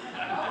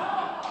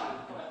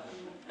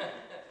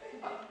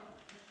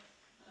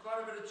 Quite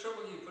a bit of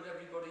trouble you put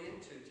everybody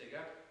into,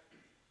 Tigger.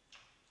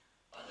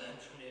 I learned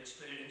from the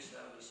experience,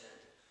 though, he said.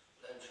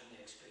 Learn from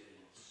the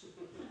experience.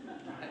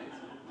 Right.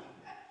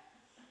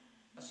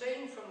 A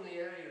saying from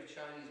the area of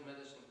Chinese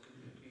medicine could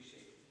be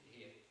appreciated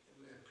here.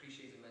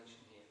 Appreciate the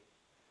mention here.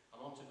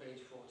 I'm on to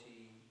page 48.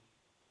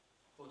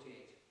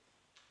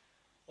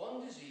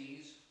 One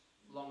disease,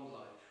 long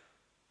life.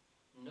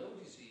 No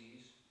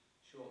disease,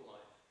 short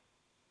life.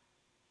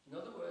 In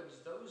other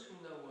words, those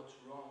who know what's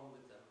wrong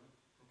with them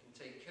and can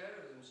take care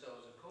of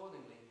themselves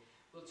accordingly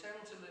will tend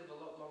to live a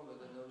lot longer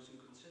than those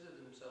who consider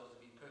themselves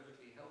to be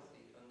perfectly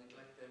healthy and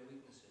neglect their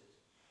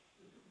weaknesses.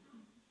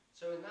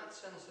 So in that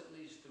sense, at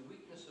least, the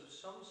weakness of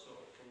some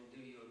sort can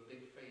do you a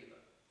big favour,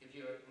 if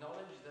you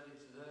acknowledge that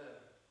it's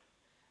there.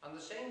 And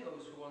the same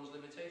goes for one's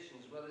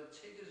limitations, whether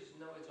Tiggers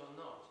know it or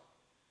not.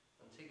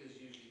 And Tiggers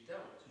usually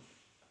don't.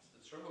 That's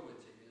the trouble with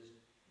Tiggers.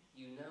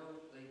 You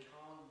know they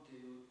can't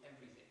do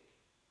everything.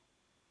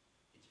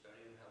 It's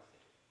very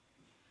unhealthy.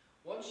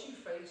 Once you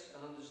face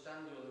and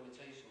understand your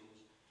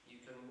limitations, you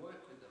can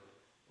work with them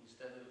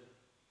instead of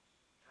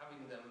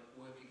having them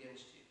work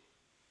against you.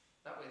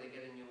 That way they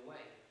get in your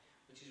way,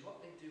 which is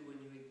what they do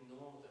when you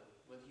ignore them,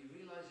 whether you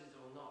realise it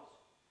or not.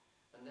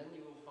 And then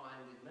you will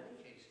find in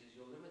many cases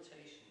your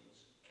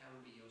limitations can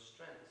be your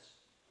strengths.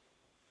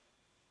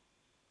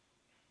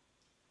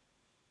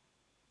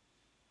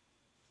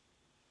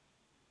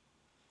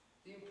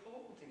 The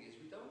important thing is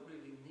we don't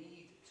really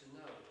need to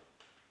know.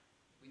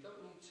 We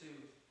don't need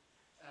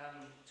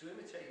to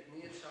imitate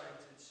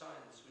nearsighted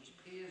science which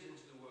peers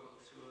into the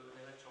world through an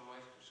electron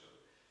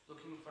microscope,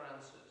 looking for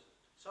answers.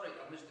 Sorry,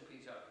 I missed the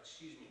piece out.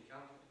 Excuse me,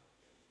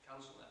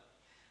 cancel that.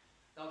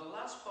 Now the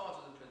last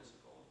part of the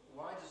principle,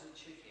 why does a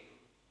chicken,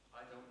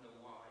 I don't know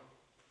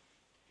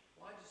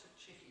why does a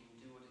chicken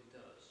do what it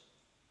does?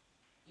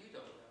 You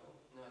don't know,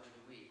 neither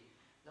do we.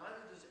 Neither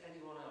does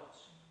anyone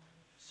else.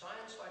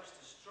 Science likes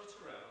to strut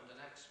around and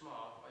act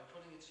smart by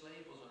putting its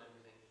labels on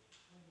everything.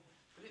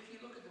 But if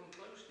you look at them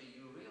closely,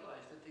 you'll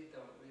realise that they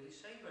don't really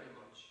say very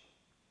much.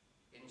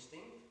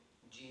 Instinct,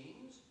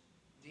 genes,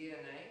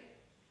 DNA,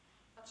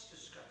 that's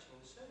just scratching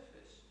the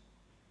surface.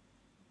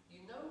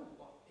 You know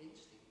what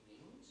instinct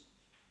means.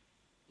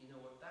 You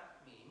know what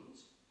that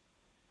means.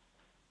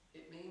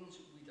 It means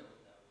we don't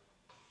know.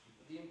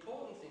 The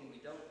important thing we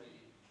don't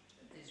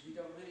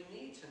really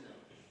need to know.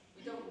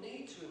 We don't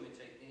need to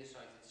imitate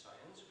nearsighted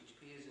science, which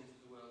peers into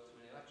the world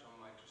through an electron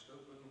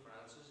microscope, looking for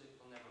answers it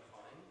will never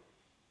find,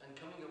 and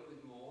coming up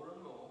with more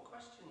and more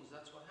questions.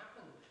 That's what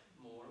happened.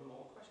 More and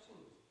more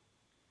questions.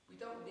 We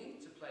don't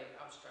need to play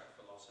abstract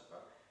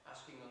philosopher,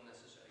 asking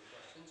unnecessary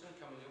questions and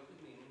coming up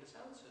with meaningless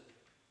answers.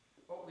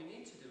 What we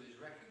need to do is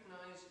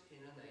recognise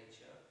inner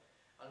nature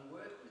and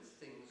work with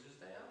things as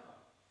they are.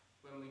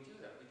 When we do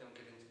that, we don't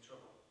get into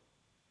trouble.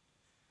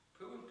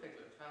 Pooh and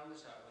Piglet found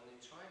this out when they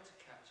tried to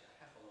catch a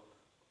heffalump.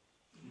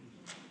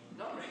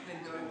 Not really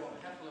knowing what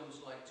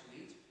heffalumps like to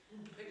eat,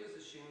 Piglet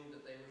assumed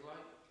that they would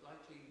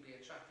likely be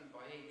attracted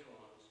by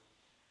acorns.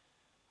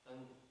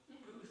 And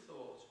Pooh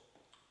thought,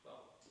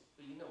 well,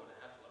 you know what a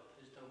heffalump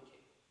is, don't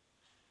you?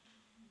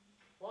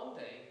 One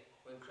day,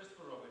 when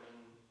Christopher Robin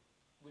and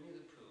Winnie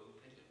the Pooh and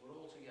Piglet were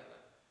all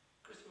together,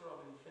 Christopher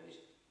Robin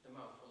finished the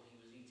mouthful he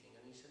was eating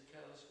and he said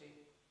carelessly,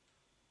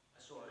 I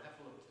saw a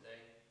heffalump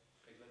today,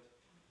 Piglet.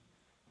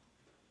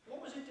 What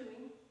was it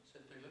doing?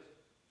 Said Piglet.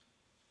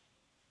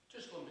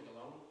 Just lumping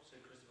along,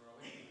 said Christopher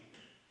Robin.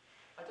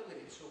 I don't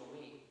think it saw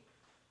me.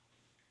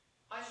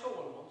 I saw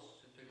one once,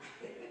 said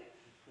Piglet.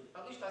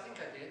 At least I think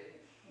I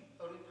did.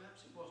 Only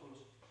perhaps it wasn't.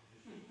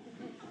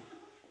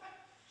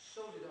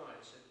 So did I,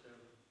 said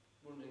Pooh,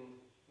 wondering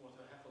what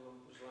a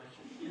heffalump was like.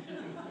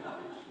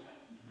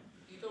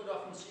 You don't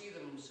often see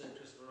them, said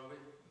Christopher Robin.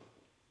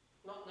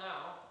 Not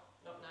now,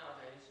 not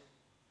nowadays.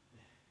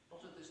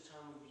 Not at this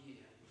time of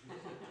year.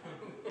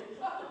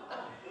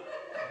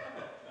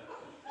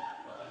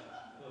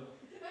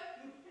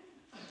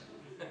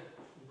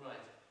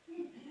 Right.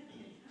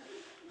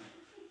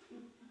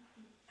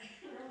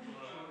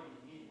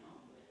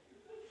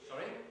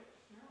 Sorry?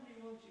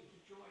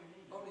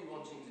 Only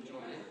wanting to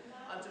join in.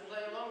 And to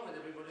play along with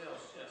everybody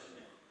else, yes.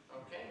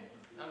 Okay?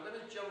 I'm going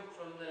to jump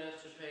from there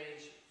to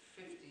page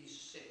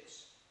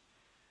 56.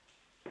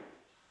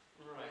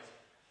 Right.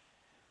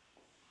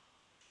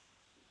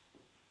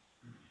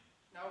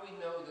 Now we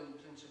know the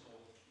principle,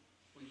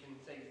 we can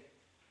take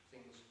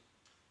things.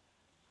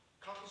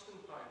 Cottleston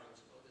Pie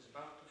principle is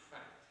about the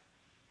fact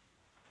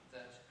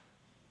that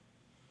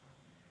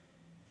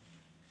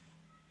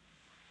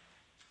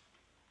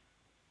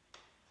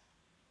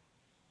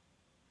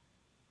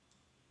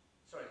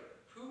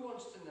Pooh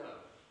wants to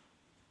know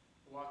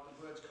what the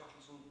words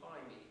Cottleston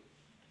Pie mean.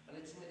 And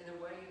it's in a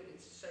way,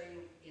 it's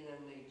saying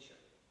inner nature.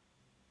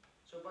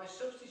 So by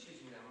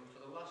substituting them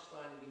for the last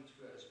line of each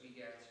verse, we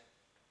get,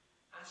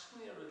 ask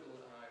me a riddle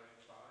and I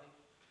reply,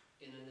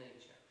 inner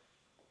nature.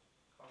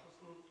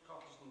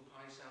 Cottleston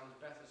Pie sounds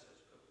better,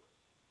 says Pooh.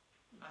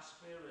 ask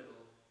me a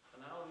riddle,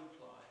 and I'll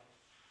reply,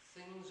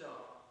 things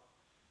are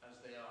as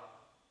they are.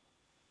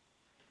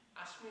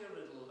 Ask me a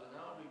riddle, and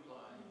I'll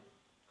reply,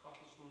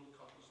 Cottleston,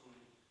 Cottleston,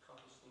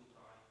 Cottleston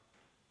pie.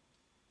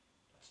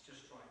 That's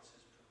just right,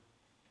 says Prue.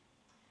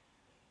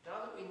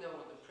 Now that we know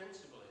what the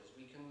principle is,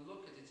 we can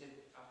look at its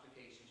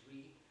applications.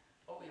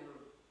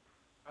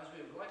 As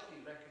we have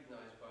likely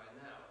recognised by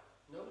now,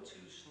 no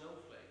two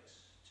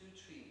snowflakes, two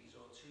trees,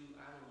 or two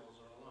animals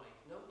are alike.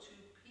 No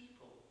two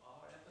people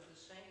are ever the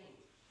same.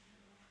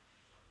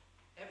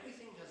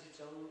 Everything has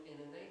its own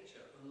inner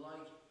nature,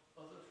 unlike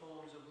other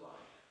forms of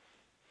life.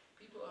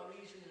 People are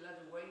easily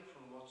led away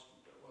from what's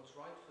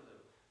right for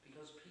them,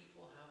 because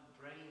people have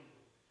brain,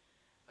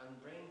 and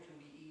brain can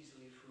be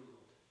easily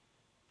fooled.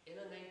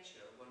 Inner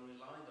nature, when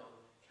relied on,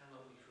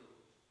 cannot be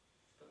fooled.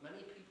 But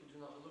many people do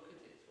not look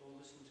at it or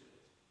listen to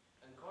it,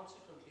 and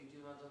consequently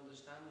do not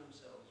understand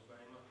themselves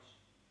very much.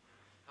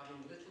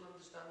 Having little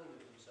understanding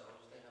of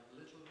themselves, they have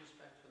little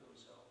respect for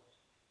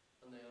themselves,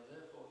 and they are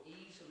therefore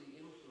easily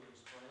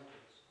influenced by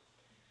others.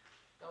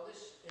 Now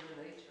this inner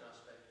nature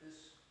aspect,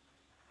 this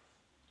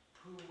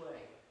Pooh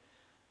way,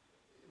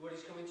 what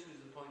he's coming to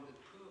is the point that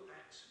Pooh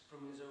acts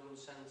from his own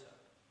centre,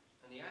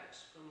 and he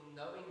acts from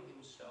knowing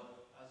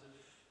himself as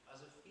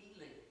a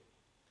feeling.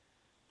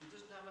 He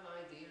doesn't have an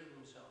idea of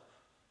himself.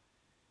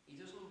 He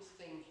doesn't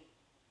think.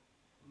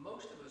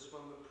 Most of us,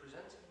 when we're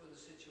presented with a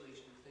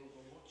situation, think,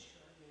 well, what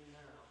should I do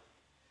now?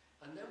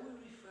 And then we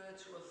refer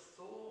to a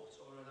thought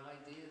or an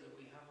idea that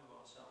we have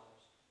of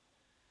ourselves.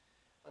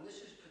 And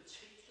this is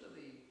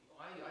particularly,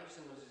 I used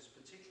to notice this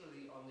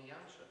particularly on the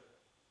yantra,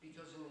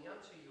 because in the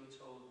yantra you were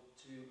told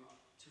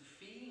to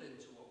feel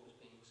into what was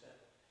being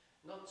said,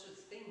 not to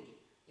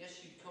think.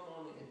 Yes, you'd come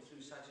on in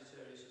through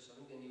Sagittarius or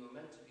something, and you were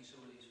meant to be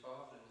somebody's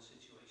father in the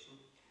situation,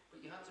 but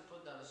you had to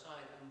put that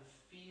aside and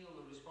feel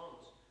the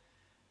response.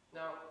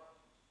 Now,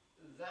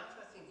 that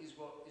I think is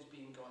what is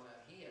being got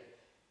at here.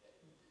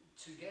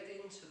 To get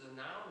into the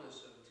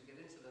nowness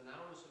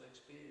of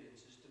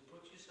experience is to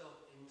put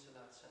yourself into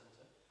that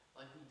centre,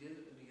 like we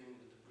did at the beginning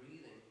with the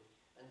breathing,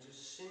 and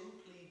just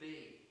simply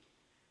be.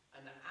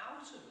 And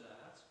out of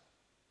that,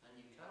 and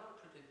you cannot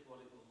predict what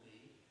it will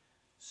be,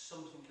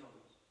 something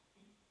comes.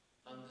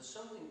 And the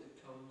something that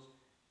comes,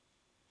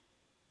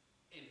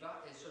 if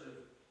that is sort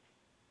of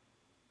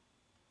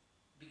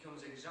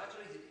becomes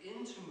exaggerated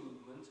into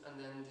movement and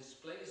then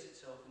displays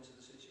itself into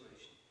the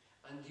situation.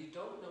 And you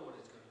don't know what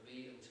it's going to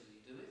be until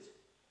you do it.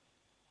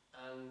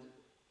 And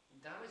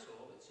damn it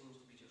all, it seems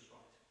to be just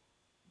right.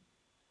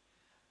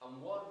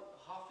 And what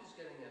Hoff is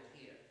getting at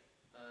here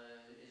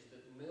is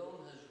that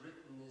Milne has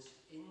written this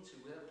into,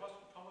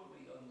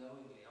 probably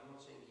unknowingly, I'm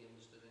not saying he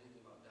understood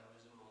anything about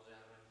Taoism or Zen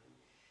or anything,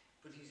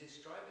 but he's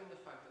describing the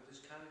fact that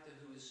this character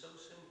who is so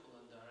simple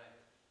and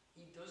direct,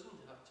 he doesn't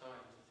have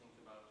time to think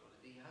about what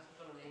it is. He hasn't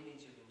got an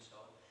image of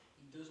himself.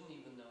 He doesn't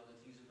even know that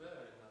he's a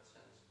bird in that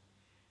sense.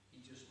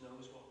 He just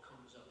knows what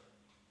comes up.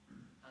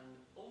 And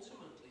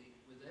ultimately,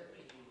 with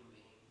every human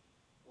being,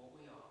 what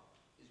we are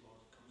is what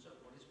comes up,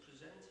 what is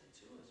presented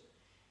to us.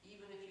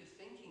 Even if you're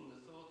thinking,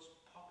 the thoughts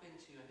pop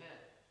into your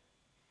head.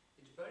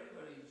 It's very,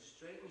 very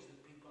strange that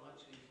people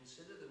actually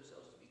consider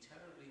themselves to be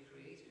terribly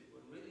creative,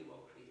 when really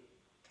what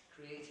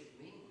creative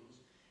means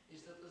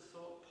is that the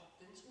thought popped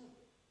into them.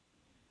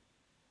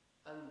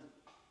 And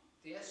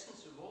the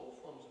essence of all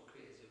forms of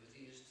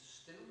creativity is to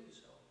still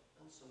yourself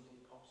and something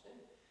pops in.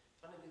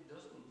 And if it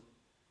doesn't,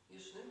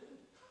 you're snookered.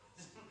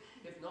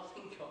 If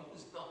nothing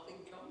comes,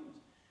 nothing comes.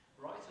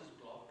 Writer's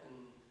block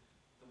and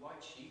the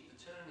white sheet, the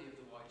tyranny of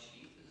the white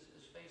sheet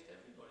has faced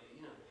everybody,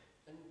 you know.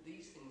 And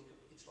these things,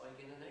 it's like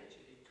inner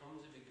nature. It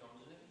comes if it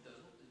comes, and if it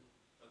doesn't, there's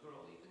bugger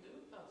all you can do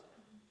about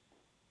it.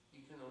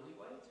 You can only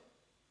wait.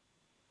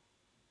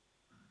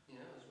 You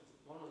know, as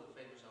one of the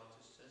famous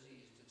artists says,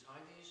 he used to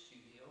tidy his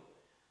studio,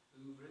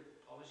 hoover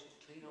it, polish it,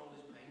 clean all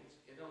his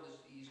paints, get all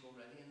his easel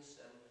ready,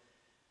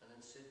 and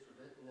then sit for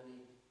a bit, and then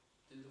he'd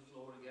do the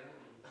floor again,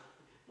 and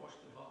wash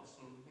the pots,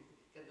 and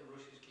get the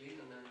brushes clean,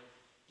 and then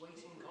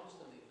waiting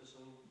constantly for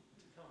something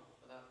to come,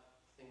 for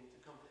that thing to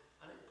come.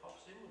 And it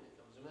pops in when it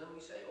comes. And then we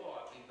say,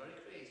 oh, I've been very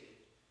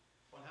creative.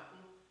 What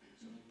happened?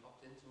 Something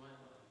popped into my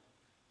mind.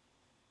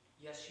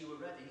 Yes, you were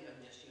ready, and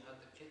yes, you had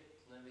the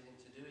kit and everything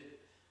to do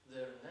it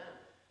there and then.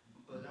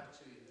 But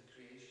actually, the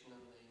creation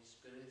and the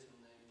spirit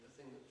and the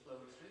thing that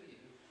flowed through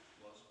you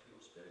was pure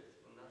spirit.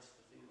 And that's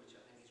the thing which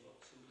I think is what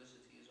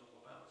simplicity is all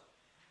about.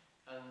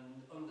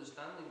 And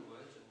understanding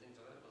words and things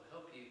like that will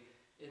help you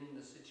in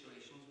the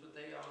situations, but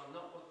they are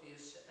not what the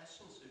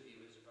essence of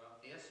you is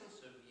about. The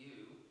essence of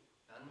you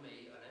and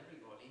me and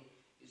everybody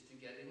is to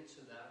get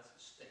into that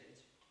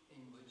state in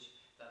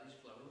which that is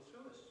flowing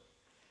through us.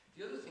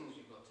 The other things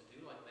we've got to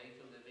do, like make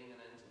a living and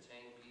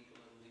entertain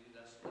people and do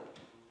that stuff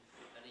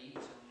and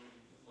eat and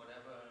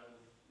whatever, and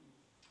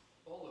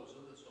all those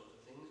other sorts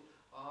of things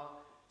are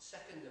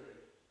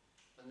secondary.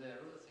 And there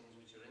are other things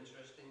which are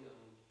interesting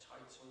and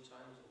tight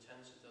sometimes and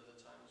tense at other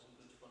times and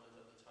good fun at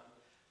other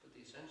times. But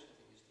the essential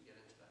thing is to get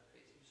into that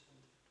creative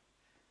center.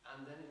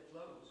 And then it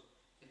flows.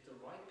 If the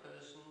right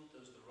person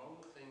does the wrong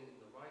thing in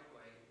the right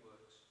way, it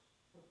works.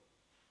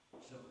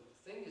 So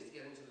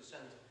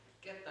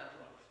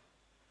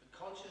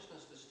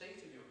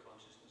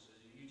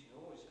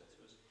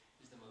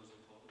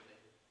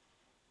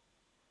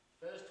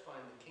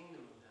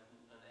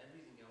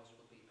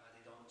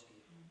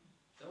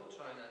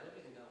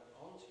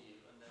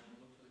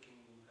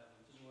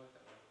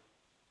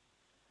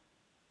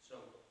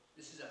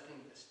This is, I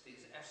think, the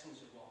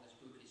essence of what this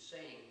book is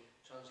saying,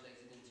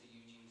 translated into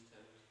Eugene's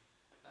terms.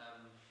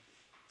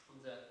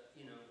 That,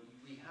 you know,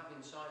 we have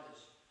inside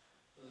us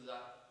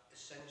that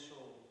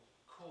essential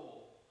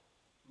core,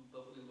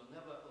 but we will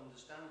never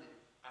understand it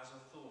as a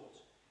thought.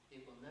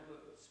 It will never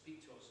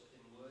speak to us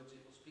in words,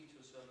 it will speak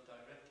to us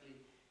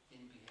directly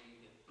in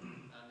behaviour.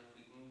 And if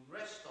we can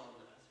rest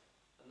on that,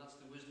 and that's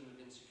the wisdom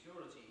of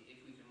insecurity, if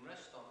we can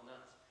rest on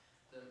that,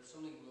 that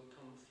something will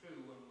come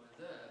through when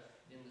we're there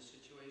in the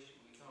situation.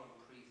 We can't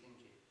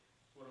pre-think it.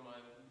 What on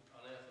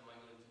earth am I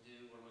going to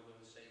do? What am I going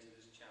to say to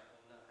this chap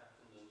when that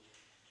happened? And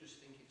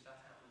just think, if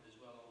that happened as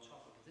well on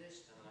top of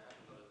this, then I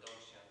haven't got a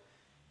dog's chance.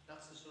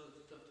 That's the sort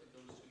of stuff that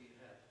goes through your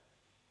head.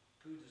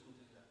 Pooh doesn't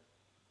do that.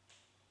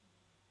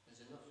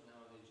 There's enough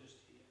now, they're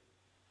just here.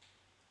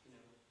 You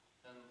know,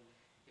 and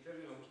if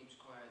everyone keeps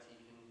quiet, he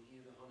can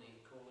hear the honey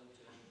calling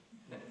to him.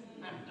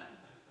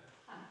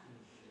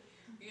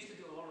 We used to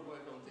do a lot of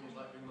work on things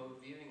like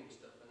remote viewing and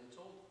stuff, and it's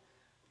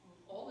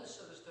all this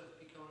sort of stuff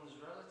becomes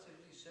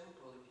relatively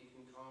simple if you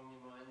can calm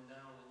your mind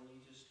down and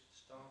you just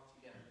start to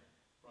get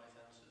right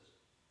answers.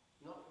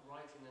 Not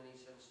right in any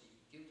sense that you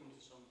give them to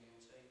somebody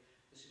and say,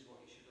 this is what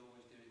you should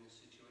always do in this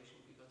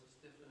situation, because it's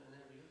different in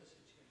every other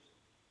situation.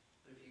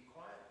 But if you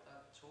quiet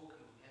that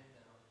talking head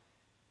down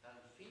and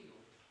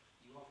feel,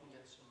 you often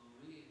get some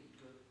really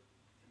good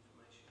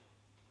information.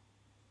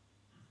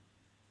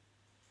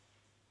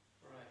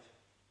 Right.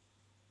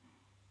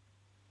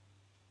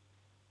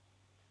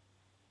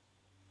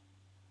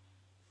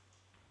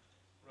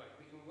 Right,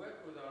 we can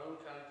work with our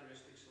own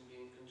characteristics and be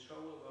in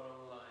control of our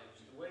own lives.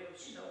 The way of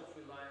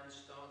self-reliance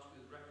starts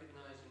with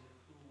recognizing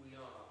who we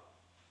are,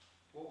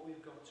 what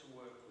we've got to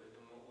work with,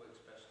 and what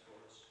works best for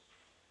us.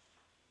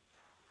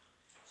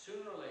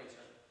 Sooner or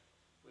later,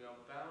 we are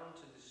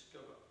bound to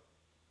discover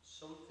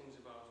some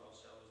things about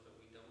ourselves that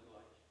we don't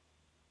like.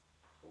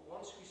 But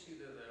once we see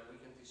they're there,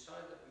 we can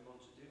decide what we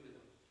want to do with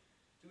them.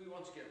 Do we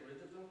want to get rid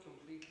of them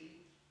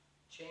completely,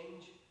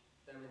 change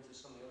them into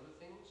some of the other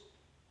things,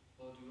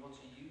 or do we want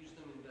to use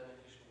them in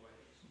beneficial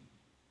ways?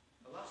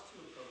 The last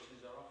two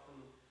approaches are often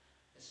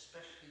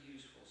especially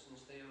useful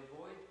since they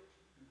avoid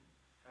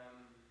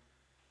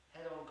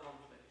head-on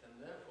conflict and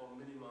therefore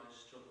minimize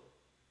struggle.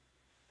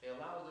 They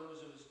allow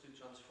those of us to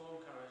transform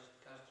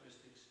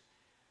characteristics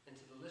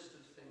into the list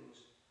of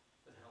things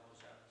that help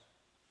us out.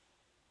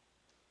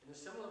 In a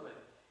similar way,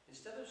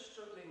 instead of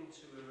struggling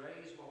to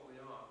erase what we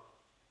are,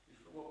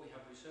 what we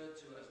have referred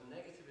to as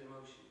negative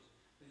emotions,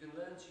 we can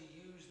learn to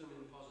use them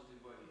in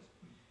positive ways.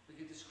 We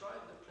could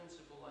describe the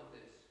principle like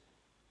this.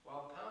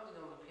 While pounding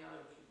on the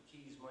piano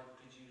keys might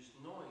produce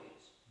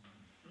noise,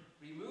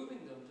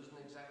 removing them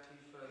doesn't exactly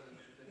further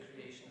the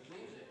creation of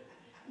music.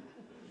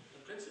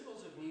 The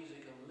principles of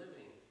music and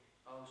living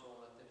aren't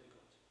all that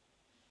difficult.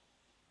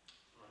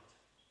 Right.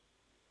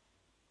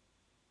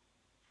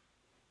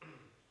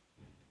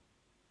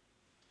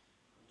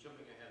 I'm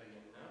jumping ahead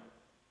again now.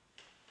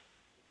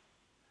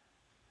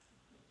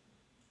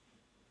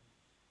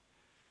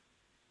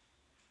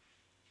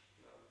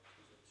 No,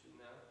 those are two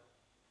now.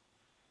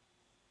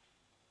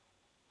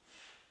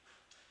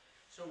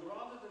 So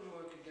rather than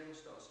work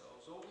against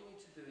ourselves, all we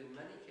need to do in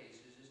many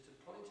cases is to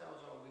point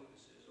out our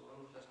weaknesses or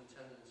unpleasant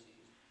tendencies,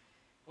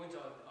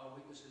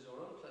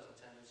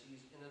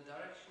 in a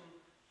direction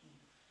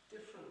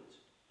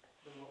different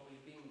than what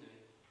we've been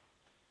doing.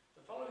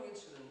 The following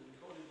incident,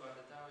 recorded by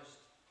the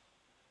Taoist,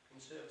 can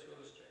serve to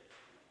illustrate.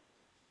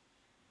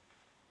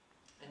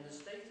 In the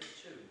state of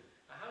Chu,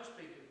 a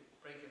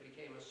housebreaker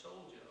became a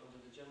soldier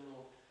under the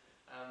general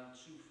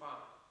Chu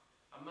Fa,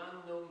 a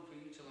man known for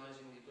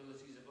utilizing the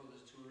abilities of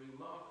others to a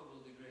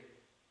remarkable degree.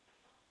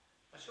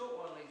 A short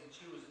while later,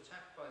 Chu was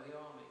attacked by the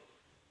army.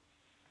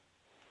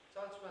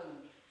 That's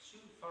when Chu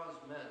Fa's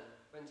men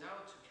went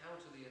out to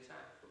counter the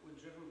attack, but were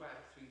driven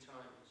back 3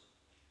 times.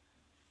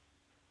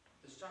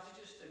 The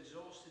strategists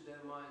exhausted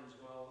their minds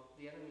while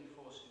the enemy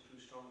forces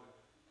grew stronger.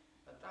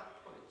 At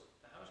that point,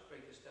 the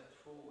housebreaker stepped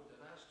forward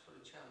and asked for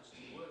a chance to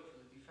work for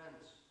the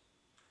defense.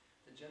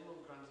 The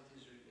general granted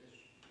his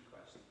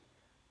request.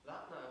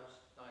 That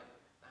night,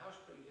 the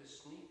housebreaker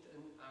sneaked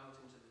out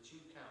into the Chu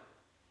camp,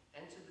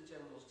 entered the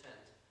general's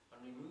tent,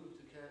 and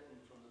removed the curtain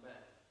from the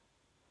bed.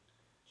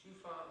 Chu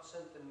Fa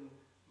sent them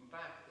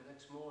back the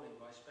next morning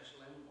by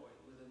special envoy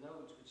with a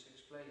note which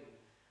explained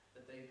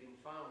that they'd been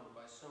found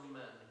by some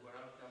men who were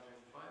out gathering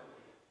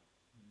firewood.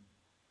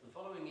 The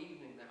following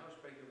evening, the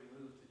housebreaker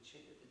removed the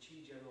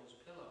Chi general's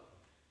pillow.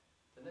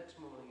 The next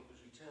morning, it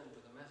was returned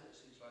with a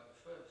message like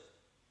the first.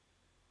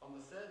 On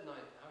the 3rd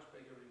night, the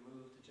housebreaker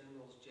removed the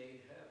general's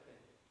jade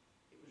hairpin.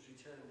 It was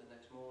returned the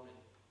next morning.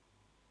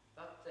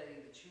 That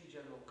day, the Chu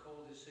general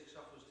called his 6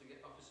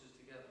 officers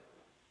together.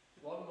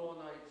 "One more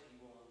night," he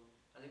warned,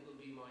 "and it will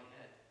be my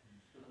head."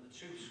 And the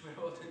troops were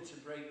ordered to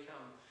break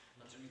camp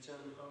and to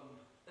return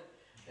home.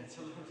 It's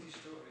a lovely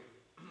story.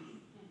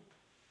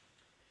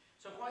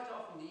 So quite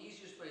often, the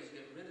easiest way to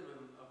get rid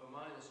of a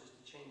minus is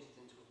to change it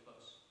into a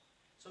plus.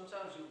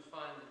 Sometimes you'll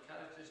find that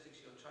characteristics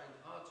you're trying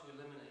hard to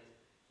eliminate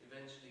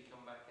eventually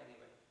come back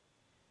anyway.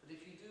 But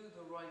if you do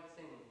the right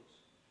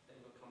things, they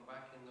will come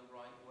back in the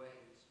right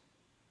ways.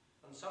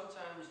 And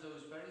sometimes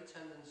those very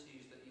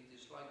tendencies that you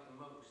dislike the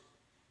most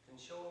can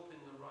show up in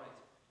the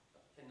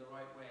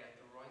right way at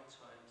the right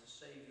time to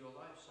save your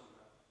life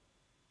somehow,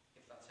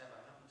 if that's ever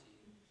happened to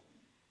you.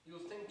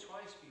 You'll think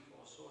twice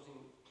before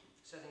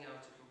setting out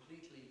to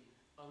completely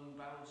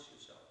unbounce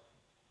yourself.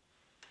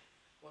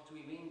 What do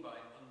we mean by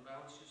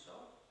unbounce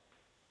yourself?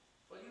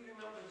 Well, you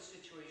remember the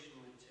situation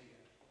with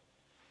Tigger.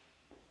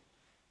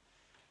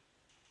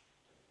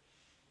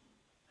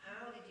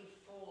 How did you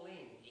fall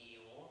in,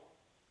 Eeyore?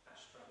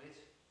 Asked Rabbit.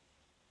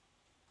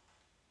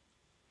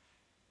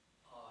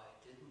 I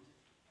didn't,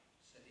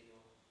 said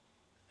Eeyore.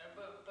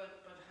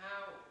 But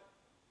how?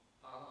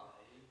 I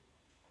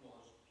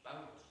was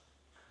bounced,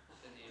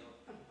 said Eeyore.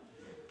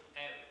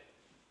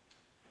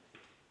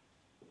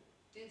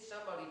 Did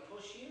somebody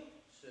push you?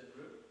 Said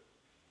Roo.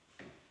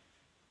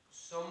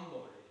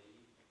 Somebody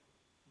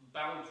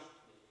bounced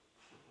me.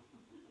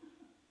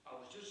 I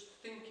was just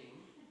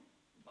thinking,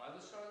 by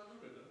the side of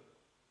the river,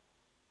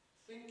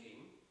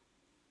 thinking,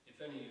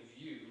 if any of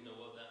you know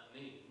what that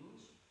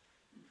means,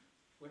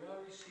 when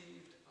I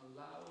received a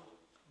loud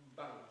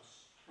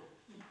bounce.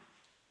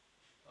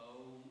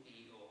 Oh,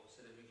 Eeyore,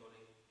 said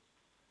everybody.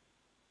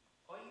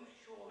 Are you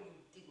sure you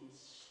didn't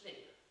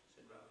slip?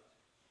 Said Rabbit.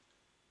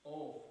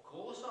 Oh, of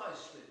course I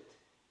slipped.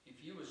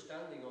 If you were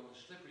standing on the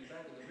slippery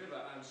bank of the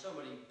river and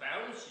somebody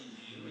bounces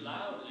you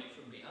loudly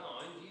from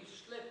behind, you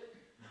slip.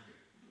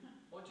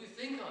 What do you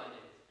think I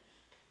did?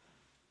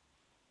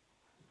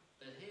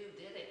 But who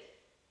did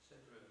it?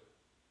 Said Roo.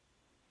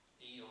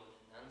 Eeyore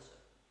didn't answer.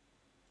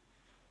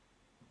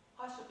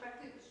 I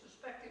suspect it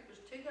was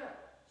Tigger,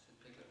 said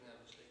Piglet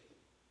nervously.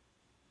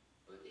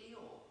 But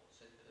Eeyore,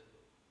 said Pooh,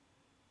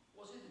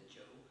 was it a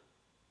joke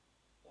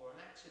or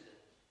an accident?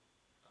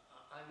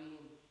 I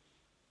mean,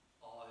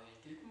 I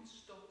didn't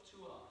stop to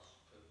ask,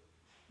 Pooh.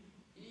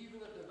 Even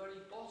at the very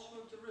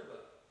bottom of the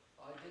river,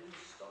 I didn't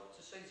stop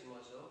to say to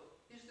myself,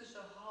 is this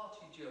a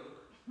hearty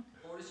joke,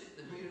 or is it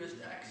the merest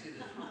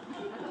accident?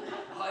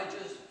 I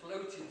just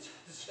floated to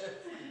the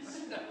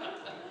surface.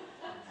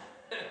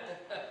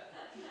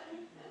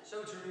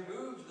 So to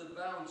remove the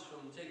bounce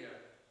from Tigger,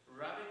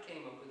 Rabbit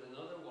came up with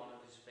another one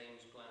of his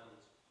famous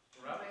plans.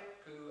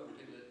 Rabbit, Pooh and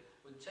Piglet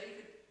would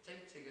take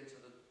Tigger to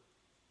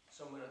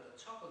somewhere at the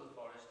top of the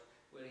forest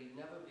where he'd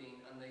never been,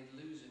 and they'd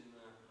lose him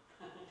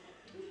there.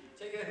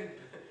 Tigger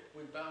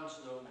would bounce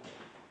no more.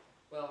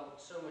 Well,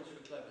 so much for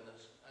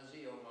cleverness, as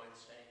Eeyore might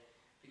say,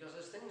 because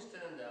as things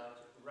turned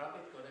out,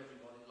 Rabbit got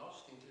everybody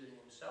lost, including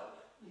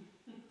himself.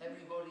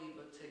 Everybody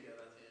but Tigger,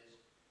 that is.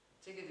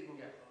 Tigger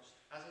didn't get lost.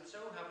 As it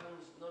so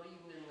happens, not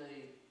even in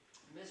the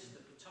mist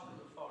at the top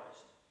of the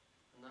forest,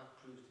 and that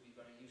proved to be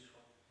very useful.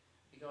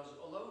 Because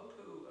although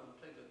Pooh and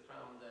Piglet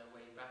found their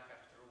way back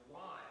after a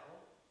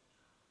while,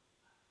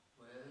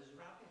 where's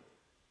Rabbit?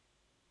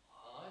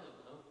 I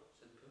don't know,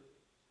 said Pooh.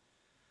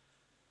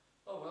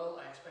 Oh well,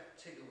 I expect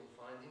Tigger will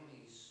find him.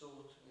 He's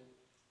sort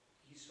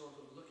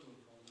of looking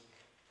for them.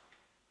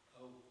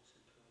 Oh,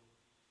 said Pooh.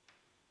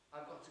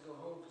 I've got to go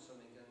home for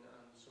something,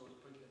 and so has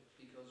Piglet,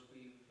 because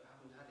we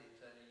haven't had it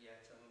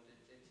yet, and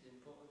it's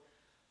important.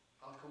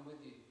 I'll come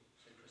with you,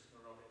 said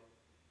Christopher Robin.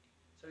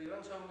 So he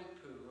went home with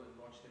Pooh and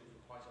watched him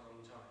for quite a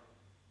long time.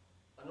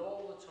 And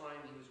all the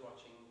time he was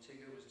watching,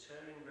 Tigger was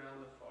tearing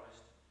round the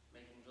forest,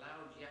 making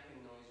loud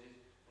yapping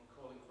noises and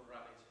calling for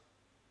Rabbit.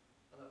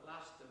 And at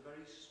last the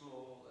very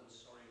small and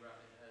sorry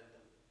Rabbit heard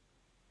them.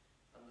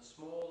 And the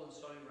small and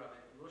sorry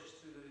Rabbit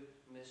rushed through the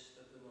mist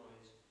at the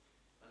noise,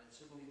 and it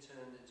suddenly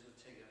turned into a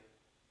Tigger,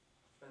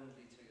 a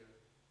friendly Tigger,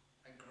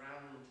 a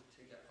grand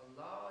Tigger, a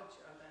large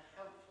and a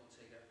helpful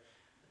Tigger,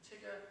 a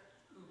Tigger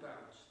who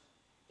bounced.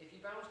 If he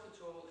bounced at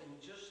all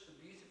in just the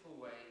beautiful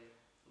way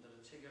that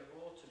a Tigger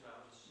ought to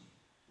bounce.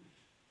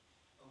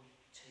 Oh,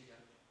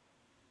 Tigger,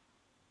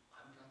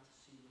 I'm glad to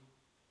see you,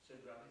 said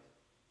Rabbit.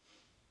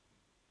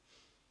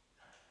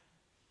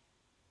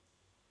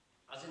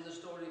 As in the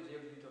story of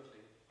the ugly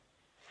duckling.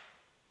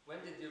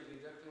 When did the ugly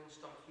duckling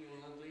stop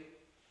feeling ugly?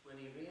 When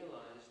he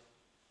realised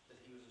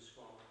that he was a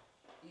swan.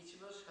 Each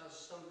of us has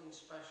something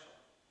special,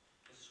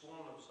 a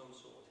swan of some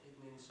sort,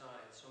 hidden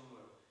inside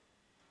somewhere.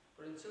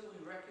 But until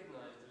we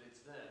recognise that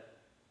it's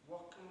there,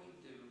 what can we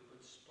do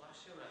but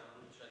splash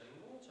around treading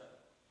water?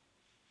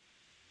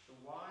 The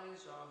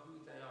wise are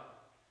who they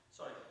are.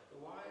 The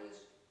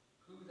wise,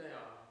 who they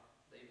are,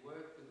 they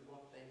work with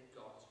what they've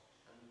got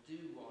and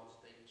do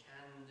what they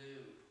can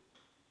do.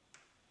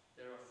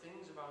 There are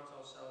things about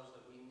ourselves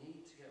that we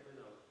need to get rid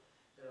of.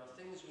 There are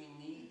things we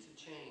need to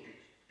change.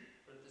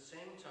 But at the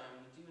same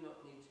time, we do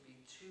not need to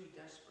be too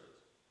desperate,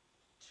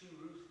 too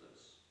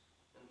ruthless,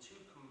 and too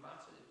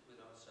combative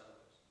with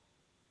ourselves.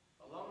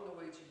 Along the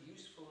way to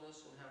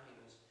usefulness and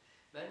happiness,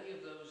 many of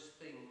those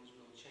things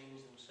will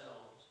change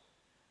themselves,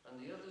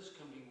 and the others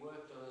can be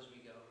worked on as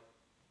we go.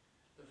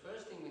 The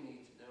first thing we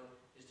need to know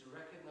is to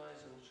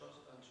recognise and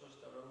trust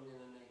our own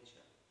inner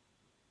nature.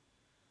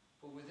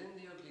 For within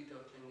the ugly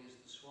duckling is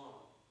the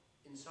swan.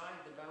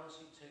 Inside the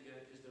bouncy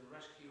Tigger is the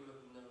rescuer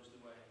who knows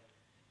the way.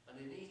 And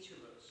in each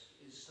of us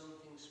is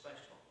something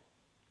special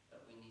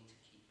that we need to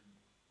keep.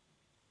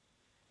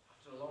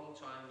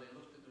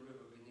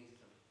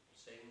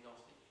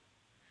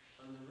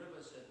 and the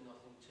river said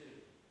nothing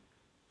too,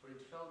 for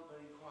it felt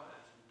very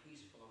quiet and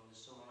peaceful on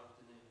this summer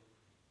afternoon.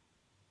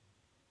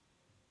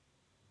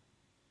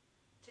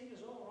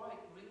 Tigger's all right,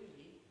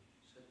 really,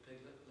 said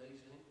Piglet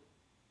lazily.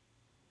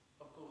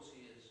 Of course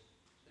he is,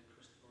 said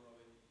Christopher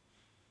Robin.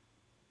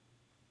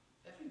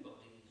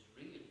 Everybody is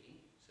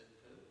really, said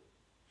Pooh.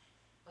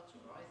 That's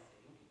what I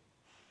think.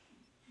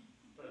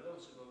 But I don't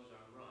suppose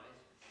I'm right.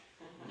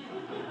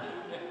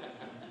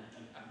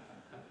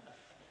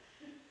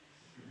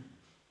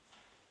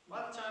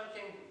 By the time it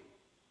came,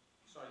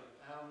 sorry,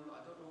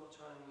 I don't know what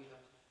time we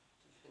have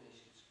to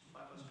finish. It's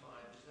 5 past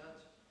 5, is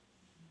that?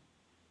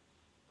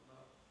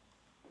 About,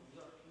 we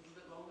got a little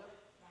bit longer?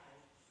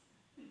 Right.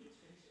 It's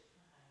finished at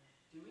 5.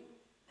 Do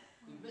we?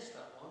 We missed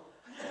that one.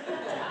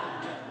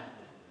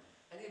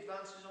 Any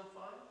advances on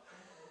 5? Go to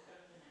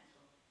the next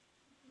one.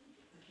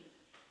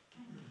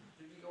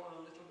 Did we go on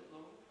a little bit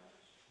longer,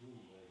 perhaps?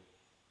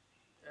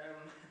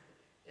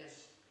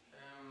 Yes.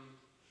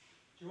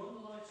 Do you want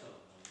the lights on?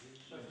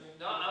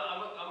 No,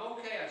 I'm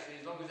okay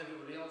actually, as long as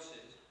everybody else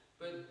is.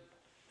 But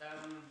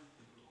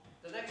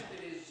the next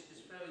bit is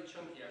fairly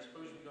chunky. I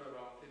suppose we've got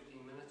about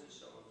 15 minutes or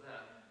so of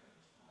that.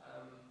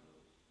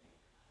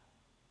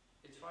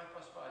 It's 5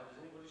 past 5. Is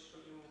anybody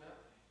struggling with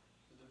that?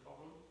 Is it a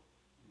problem?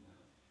 No.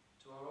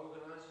 To our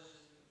organisers,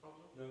 is it a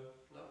problem? No.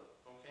 No?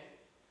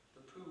 Okay.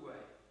 The Pooh way.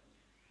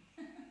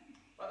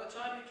 By the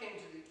time it came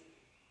to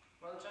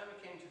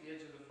the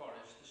edge of the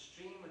forest, the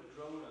stream had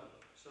grown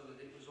up so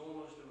that it was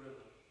almost a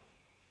river.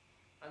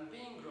 And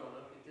being grown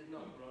up, it did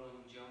not run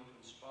and jump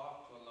and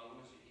sparkle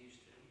along as it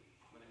used to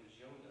when it was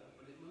younger,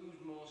 but it moved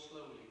more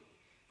slowly,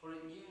 for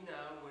it knew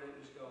now where it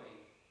was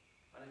going.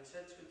 And it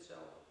said to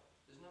itself,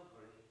 there's no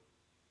hurry.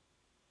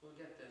 We'll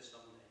get there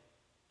someday.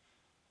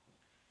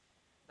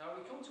 Now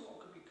we come to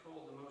what could be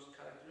called the most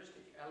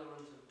characteristic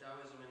element of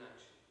Taoism in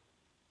action.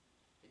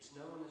 It's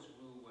known as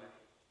Wu Wei.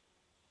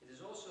 It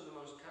is also the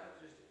most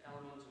characteristic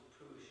element of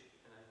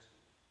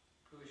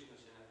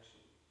Poohishness in action.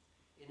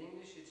 In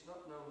English, it's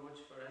not known much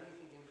for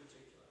anything in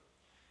particular.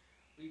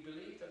 We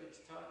believe that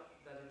it's time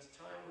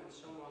when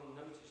someone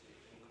noticed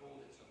it and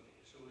called it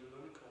something, so we're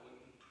going to call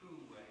it the Pooh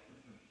Way.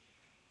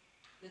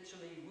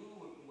 Literally,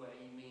 Wu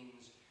Wei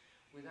means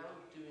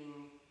without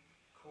doing,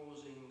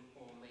 causing,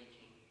 or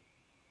making.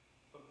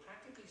 But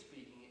practically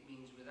speaking, it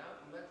means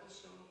without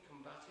meddlesome,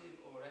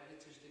 combative, or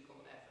egotistical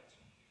effort.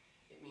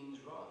 It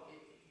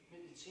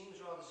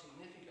seems rather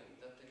significant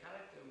that the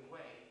character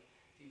Wei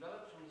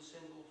developed from the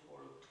symbol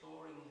for a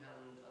clawing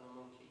hand and a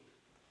monkey.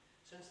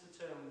 Since the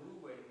term Wu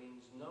Wei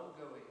means no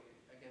going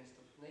against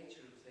the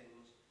nature of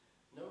things,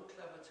 no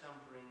clever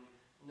tampering,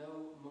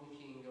 no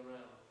monkeying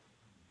around.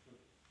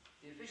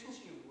 The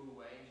efficiency of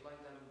Wu Wei is like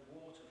that of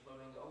water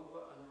flowing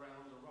over and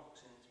around the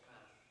rocks in its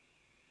path.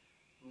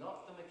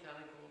 Not the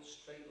mechanical,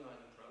 straight line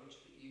approach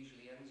that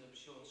usually ends up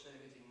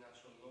short-circuiting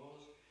natural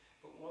laws,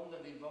 but one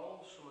that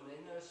evolves from an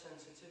inner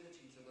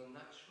sensitivity to the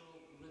natural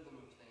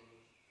rhythm of things.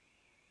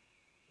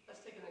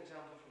 Let's take an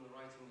example from the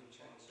writings of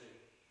Chuang Tzu.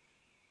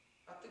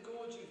 At the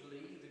gorge of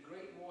Li, the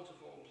great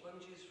waterfall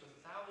plunges for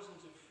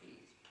thousands of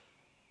feet.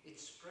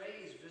 Its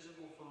spray is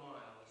visible for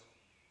miles.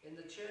 In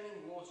the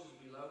churning waters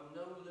below,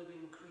 no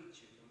living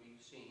creature can be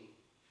seen.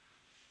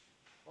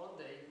 One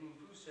day, Kung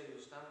Fu was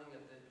standing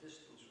at a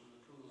distance from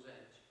the pool's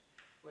edge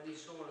when he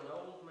saw an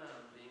old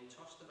man being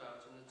tossed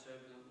about in the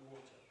turbulent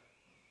water.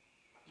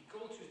 He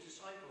called to his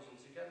disciples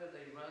and together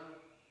they ran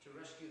to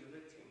rescue the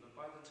victim, but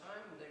by the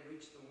time they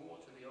reached the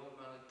water, the old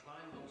man had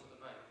climbed onto the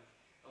bank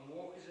and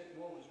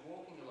was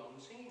walking along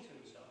singing to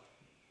himself.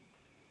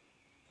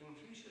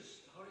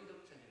 Confucius hurried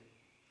up to him.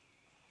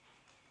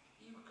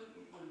 You would have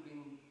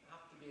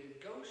to be a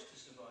ghost to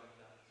survive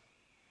that,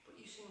 but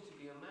you seem to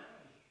be a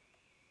man.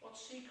 What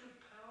secret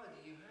power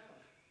do you have?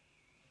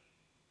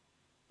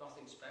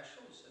 Nothing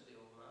special, said the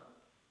old man.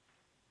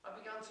 I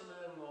began to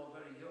learn while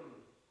very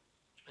young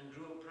and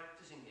grew up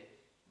practicing it.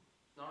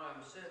 Now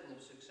I'm certain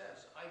of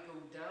success. I go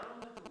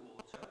down with the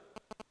water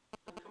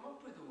and come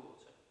up with the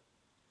water.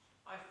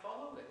 I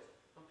follow it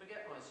and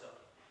forget myself.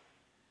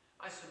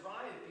 I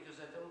survive because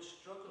I don't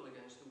struggle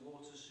against the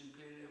water's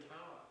superior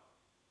power.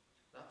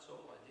 That's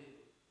all I do.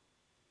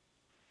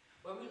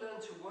 When we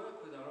learn to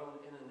work with our own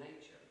inner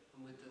nature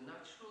and with the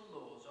natural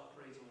laws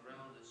operating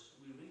around us,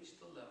 we reach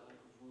the level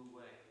of Wu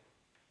Wei.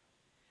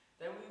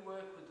 Then we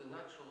work with the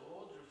natural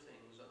order of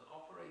things and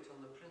operate on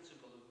the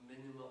principle of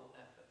minimal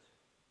effort.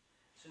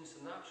 Since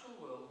the natural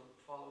world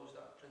follows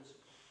that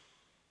principle,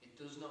 it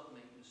does not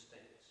make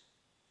mistakes.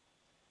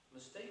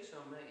 Mistakes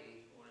are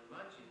made or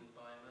imagined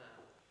by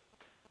man,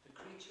 the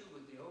creature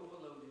with the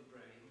overloaded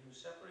brain who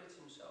separates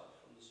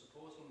himself from the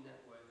supporting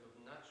network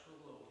of natural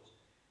laws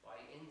by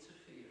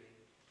interfering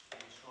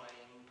and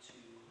trying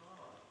too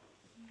hard.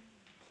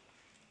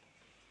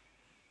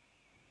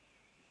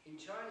 In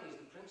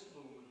Chinese, the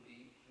principle would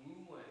be Wu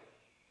Wei,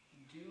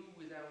 do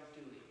without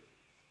doing.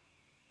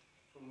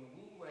 From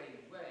Wu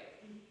Wei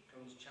Wei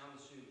comes Chan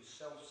Tzu,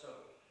 self-so.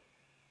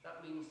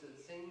 That means that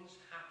things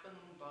happen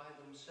by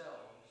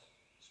themselves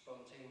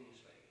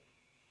spontaneously.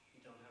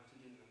 You don't have to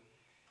do them.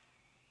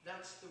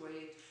 That's the way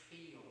it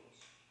feels.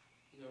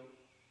 You know,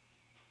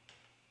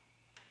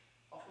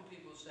 often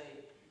people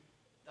say,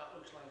 that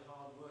looks like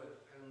hard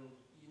work, and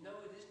you know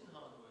it isn't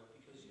hard work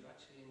because you're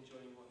actually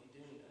enjoying what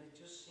you're doing, and it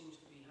just seems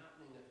to be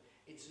happening.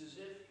 It's as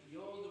if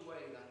you're the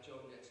way that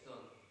job gets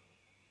done.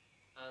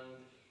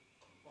 And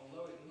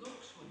although it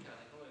looks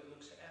mechanical, it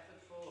looks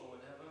effortful or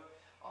whatever,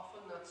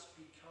 often that's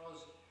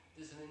because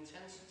there's an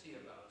intensity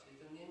about it,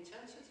 and the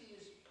intensity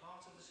is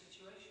part of the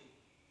situation.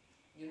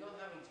 You're not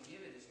having to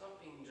give it, it's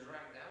not being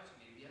dragged out of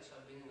you. Yes,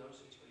 I've been in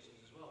those situations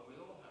as well, we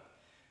all have.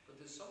 But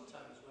there's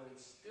sometimes when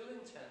it's still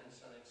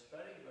intense and it's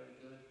very, very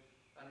good,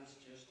 and it's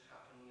just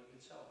happening of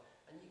itself.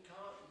 And you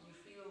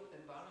feel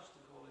embarrassed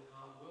to call it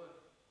hard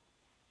work.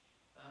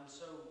 And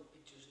so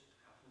it just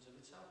happens of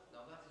itself.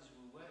 Now that is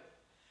Wu Wei.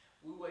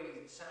 Wu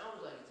Wei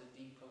sounds like it's a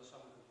deep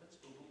philosophical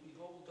principle, but we've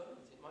all done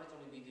it. It might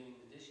only be doing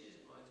the dishes,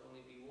 it might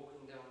only be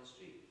walking down the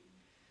street.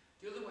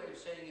 The other way of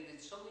saying it,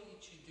 it's something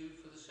that you do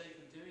for the sake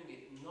of doing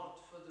it,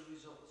 not for the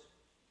result.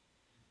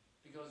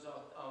 Because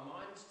our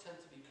minds tend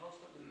to be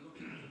constantly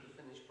looking for the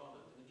finished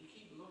product. And if you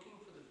keep looking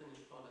for the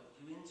finished product,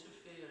 you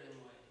interfere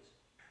in ways.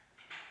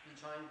 You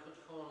try and cut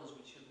corners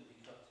which shouldn't be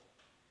cut.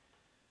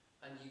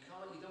 And you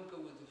don't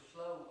go with the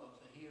flow of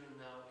the here and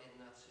now in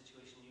that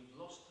situation. You've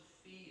lost the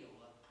feel,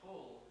 that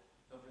pull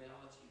of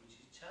reality,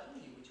 which is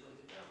telling you which way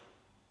to go.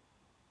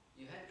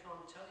 Your head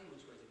can't tell you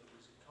which way to go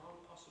because it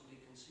can't possibly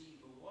conceive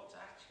of what's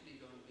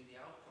actually going to be the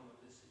outcome of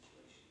this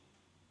situation.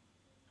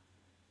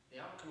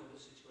 The outcome of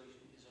the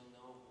situation is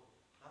unknowable.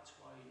 That's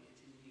why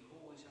you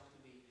always have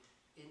to be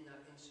in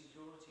that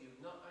insecurity of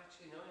not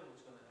actually knowing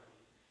what's going to happen.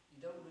 You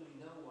don't really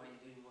know why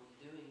you're doing what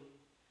you're doing.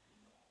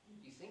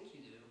 You think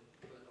you do,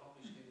 but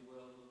obviously the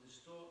world will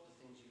distort the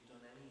things you've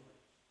done anyway.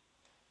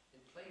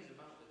 It plays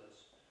about with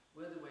us.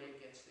 We're the way it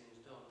gets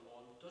things done,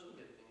 or doesn't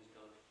get things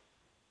done,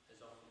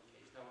 is often the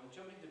case. Now we're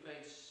jumping to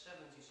page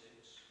 76.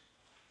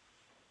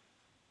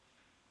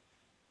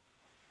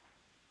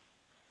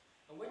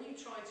 And when you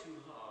try too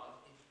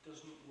hard, it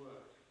doesn't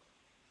work.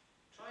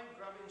 Try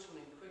grabbing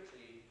something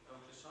quickly and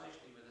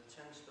precisely with a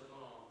tensed up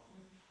arm,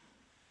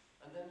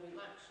 and then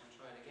relax and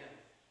try it again.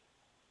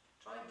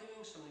 Try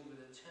doing something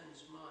with a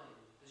tense mind.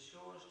 The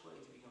surest way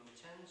to become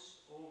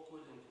tense,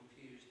 awkward and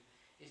confused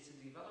is to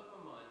develop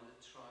a mind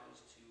that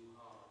tries too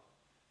hard,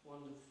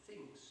 one that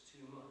thinks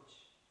too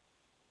much.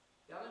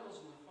 The animals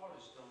in the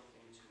forest don't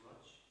think too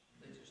much,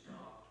 they just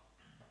are.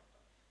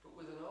 But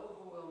with an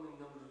overwhelming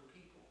number of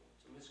people,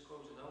 to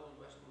misquote an old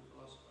Western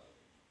philosopher,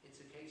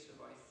 it's a case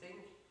of I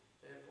think,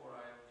 therefore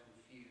I am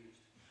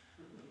confused.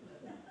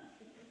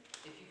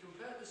 If you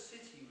compare the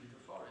city with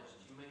the forest,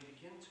 you may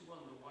begin to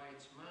wonder why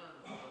its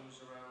man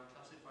goes around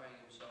classifying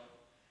himself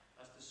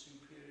as the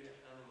superior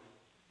animal.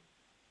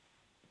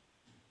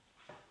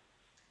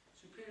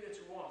 Superior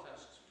to what?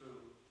 Asks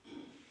Pooh.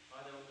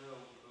 I don't know,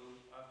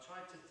 Pooh. I've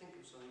tried to think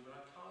of something, but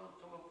I can't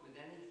come up with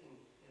anything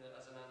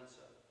as an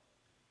answer.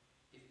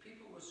 If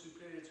people were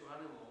superior to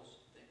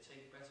animals, they'd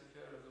take better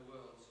care of the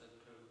world, said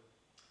Pooh.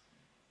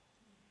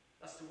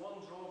 That's the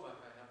one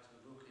drawback I have to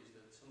the book, is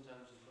that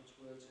sometimes it puts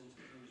words into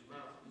Pooh's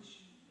mouth,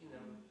 which, you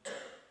know,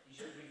 you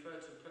should refer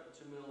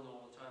to Milne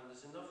all the time.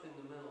 There's enough in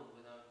the Milne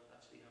without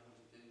actually having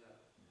to do that.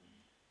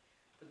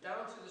 But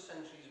down through the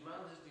centuries,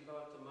 man has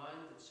developed a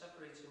mind that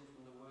separates him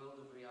from the world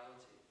of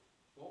reality.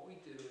 What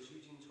we do, as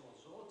Eugene taught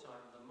us all the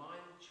time, the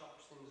mind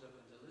chops things up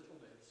into little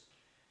bits,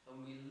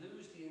 and we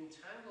lose the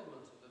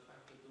entanglement of the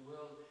fact that the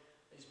world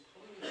is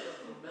pulling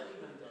itself in many,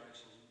 many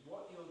directions.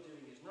 What you're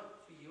doing is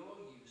not for your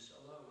use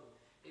alone.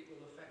 It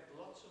will affect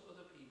lots of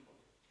other people.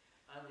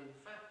 And in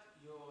fact,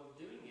 you're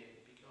doing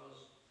it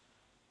because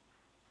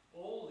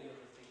all the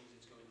other things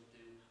it's going to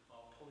do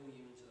are pulling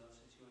you into that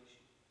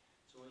situation.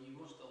 So you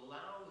must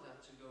allow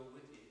that to go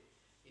with you.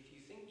 If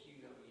you think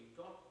you know you've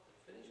got the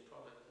finished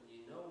product and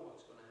you know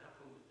what's going to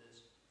happen with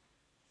this,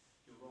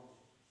 you're wrong.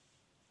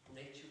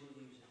 Nature will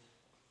use it.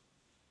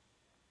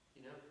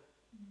 You know?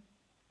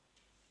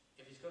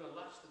 If it's going to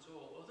last at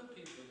all, other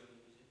people are going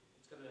to use it.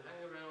 It's going to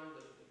hang around,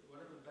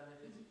 whatever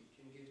benefit it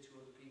can give to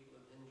other people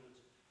and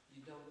hindrance,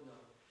 you don't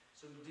know.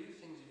 So do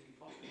things if you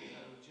possibly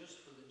can,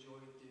 just for the joy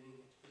of doing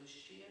it, for the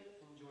sheer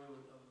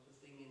enjoyment of the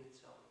thing in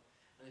itself.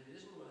 And if it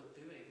isn't worth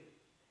doing,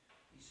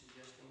 he's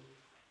suggesting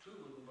Pooh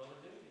wouldn't bother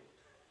doing it.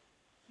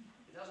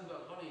 It hasn't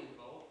got honey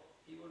involved,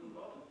 he wouldn't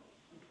bother.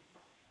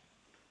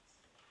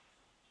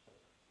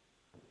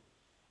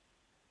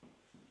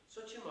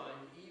 Such a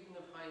mind, even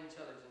of high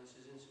intelligence,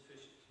 is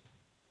insufficient.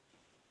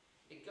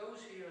 It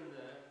goes here and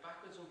there,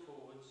 backwards and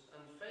forwards,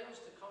 and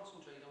fails to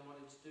concentrate on what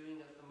it's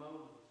doing at the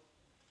moment.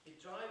 It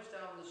drives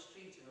down the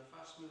street in a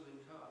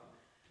fast-moving car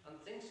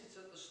and thinks it's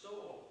at the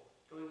store,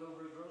 going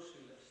over a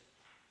grocery list,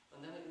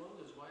 and then it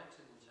wonders why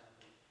accidents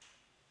happen.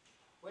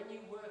 When you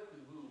work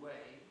with Wu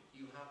Wei,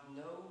 you have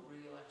no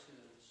real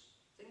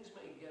accidents. Things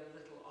may get a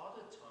little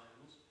odd at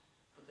times,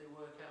 but they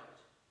work out.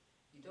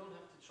 You don't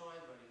have to try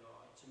very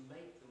hard to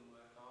make them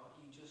work hard,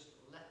 you just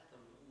let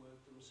them work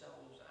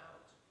themselves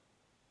out.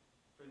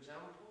 For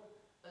example,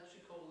 let's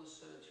recall the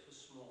search for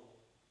small.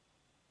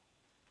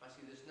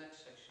 Actually, this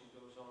next section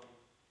goes on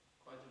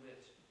quite a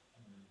bit.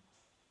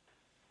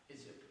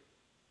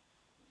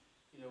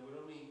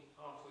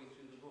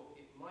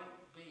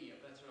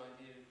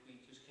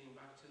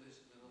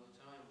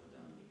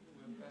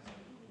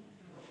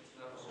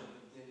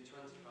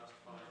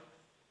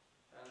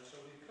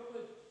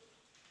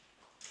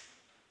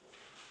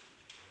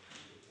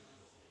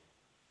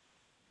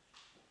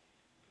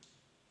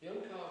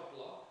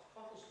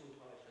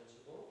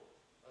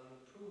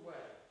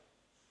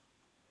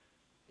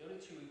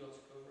 two we've got to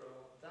cover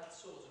are That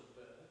Sort of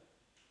Bear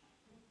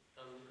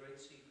and The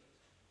Great Secret.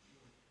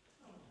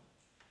 Oh,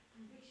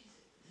 and which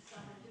is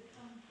decided to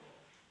come for.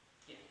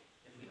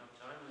 If we have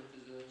time, if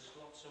there's a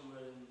slot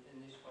somewhere in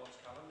this false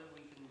calendar,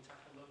 we can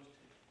tackle those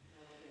two.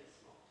 No, it's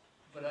not.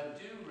 But I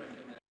do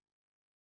recommend